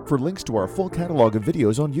humanistreport.com for links to our full catalog of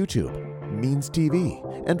videos on YouTube, Means TV,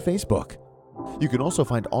 and Facebook. You can also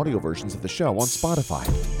find audio versions of the show on Spotify,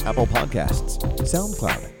 Apple Podcasts,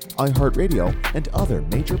 SoundCloud, iHeartRadio, and other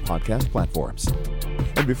major podcast platforms.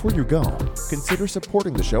 And before you go, consider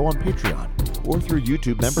supporting the show on Patreon or through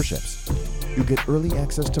YouTube memberships. You'll get early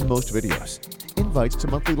access to most videos, invites to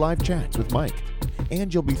monthly live chats with Mike,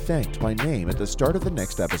 and you'll be thanked by name at the start of the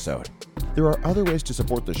next episode. There are other ways to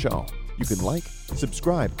support the show. You can like,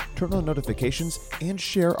 subscribe, turn on notifications, and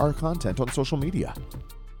share our content on social media.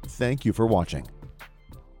 Thank you for watching.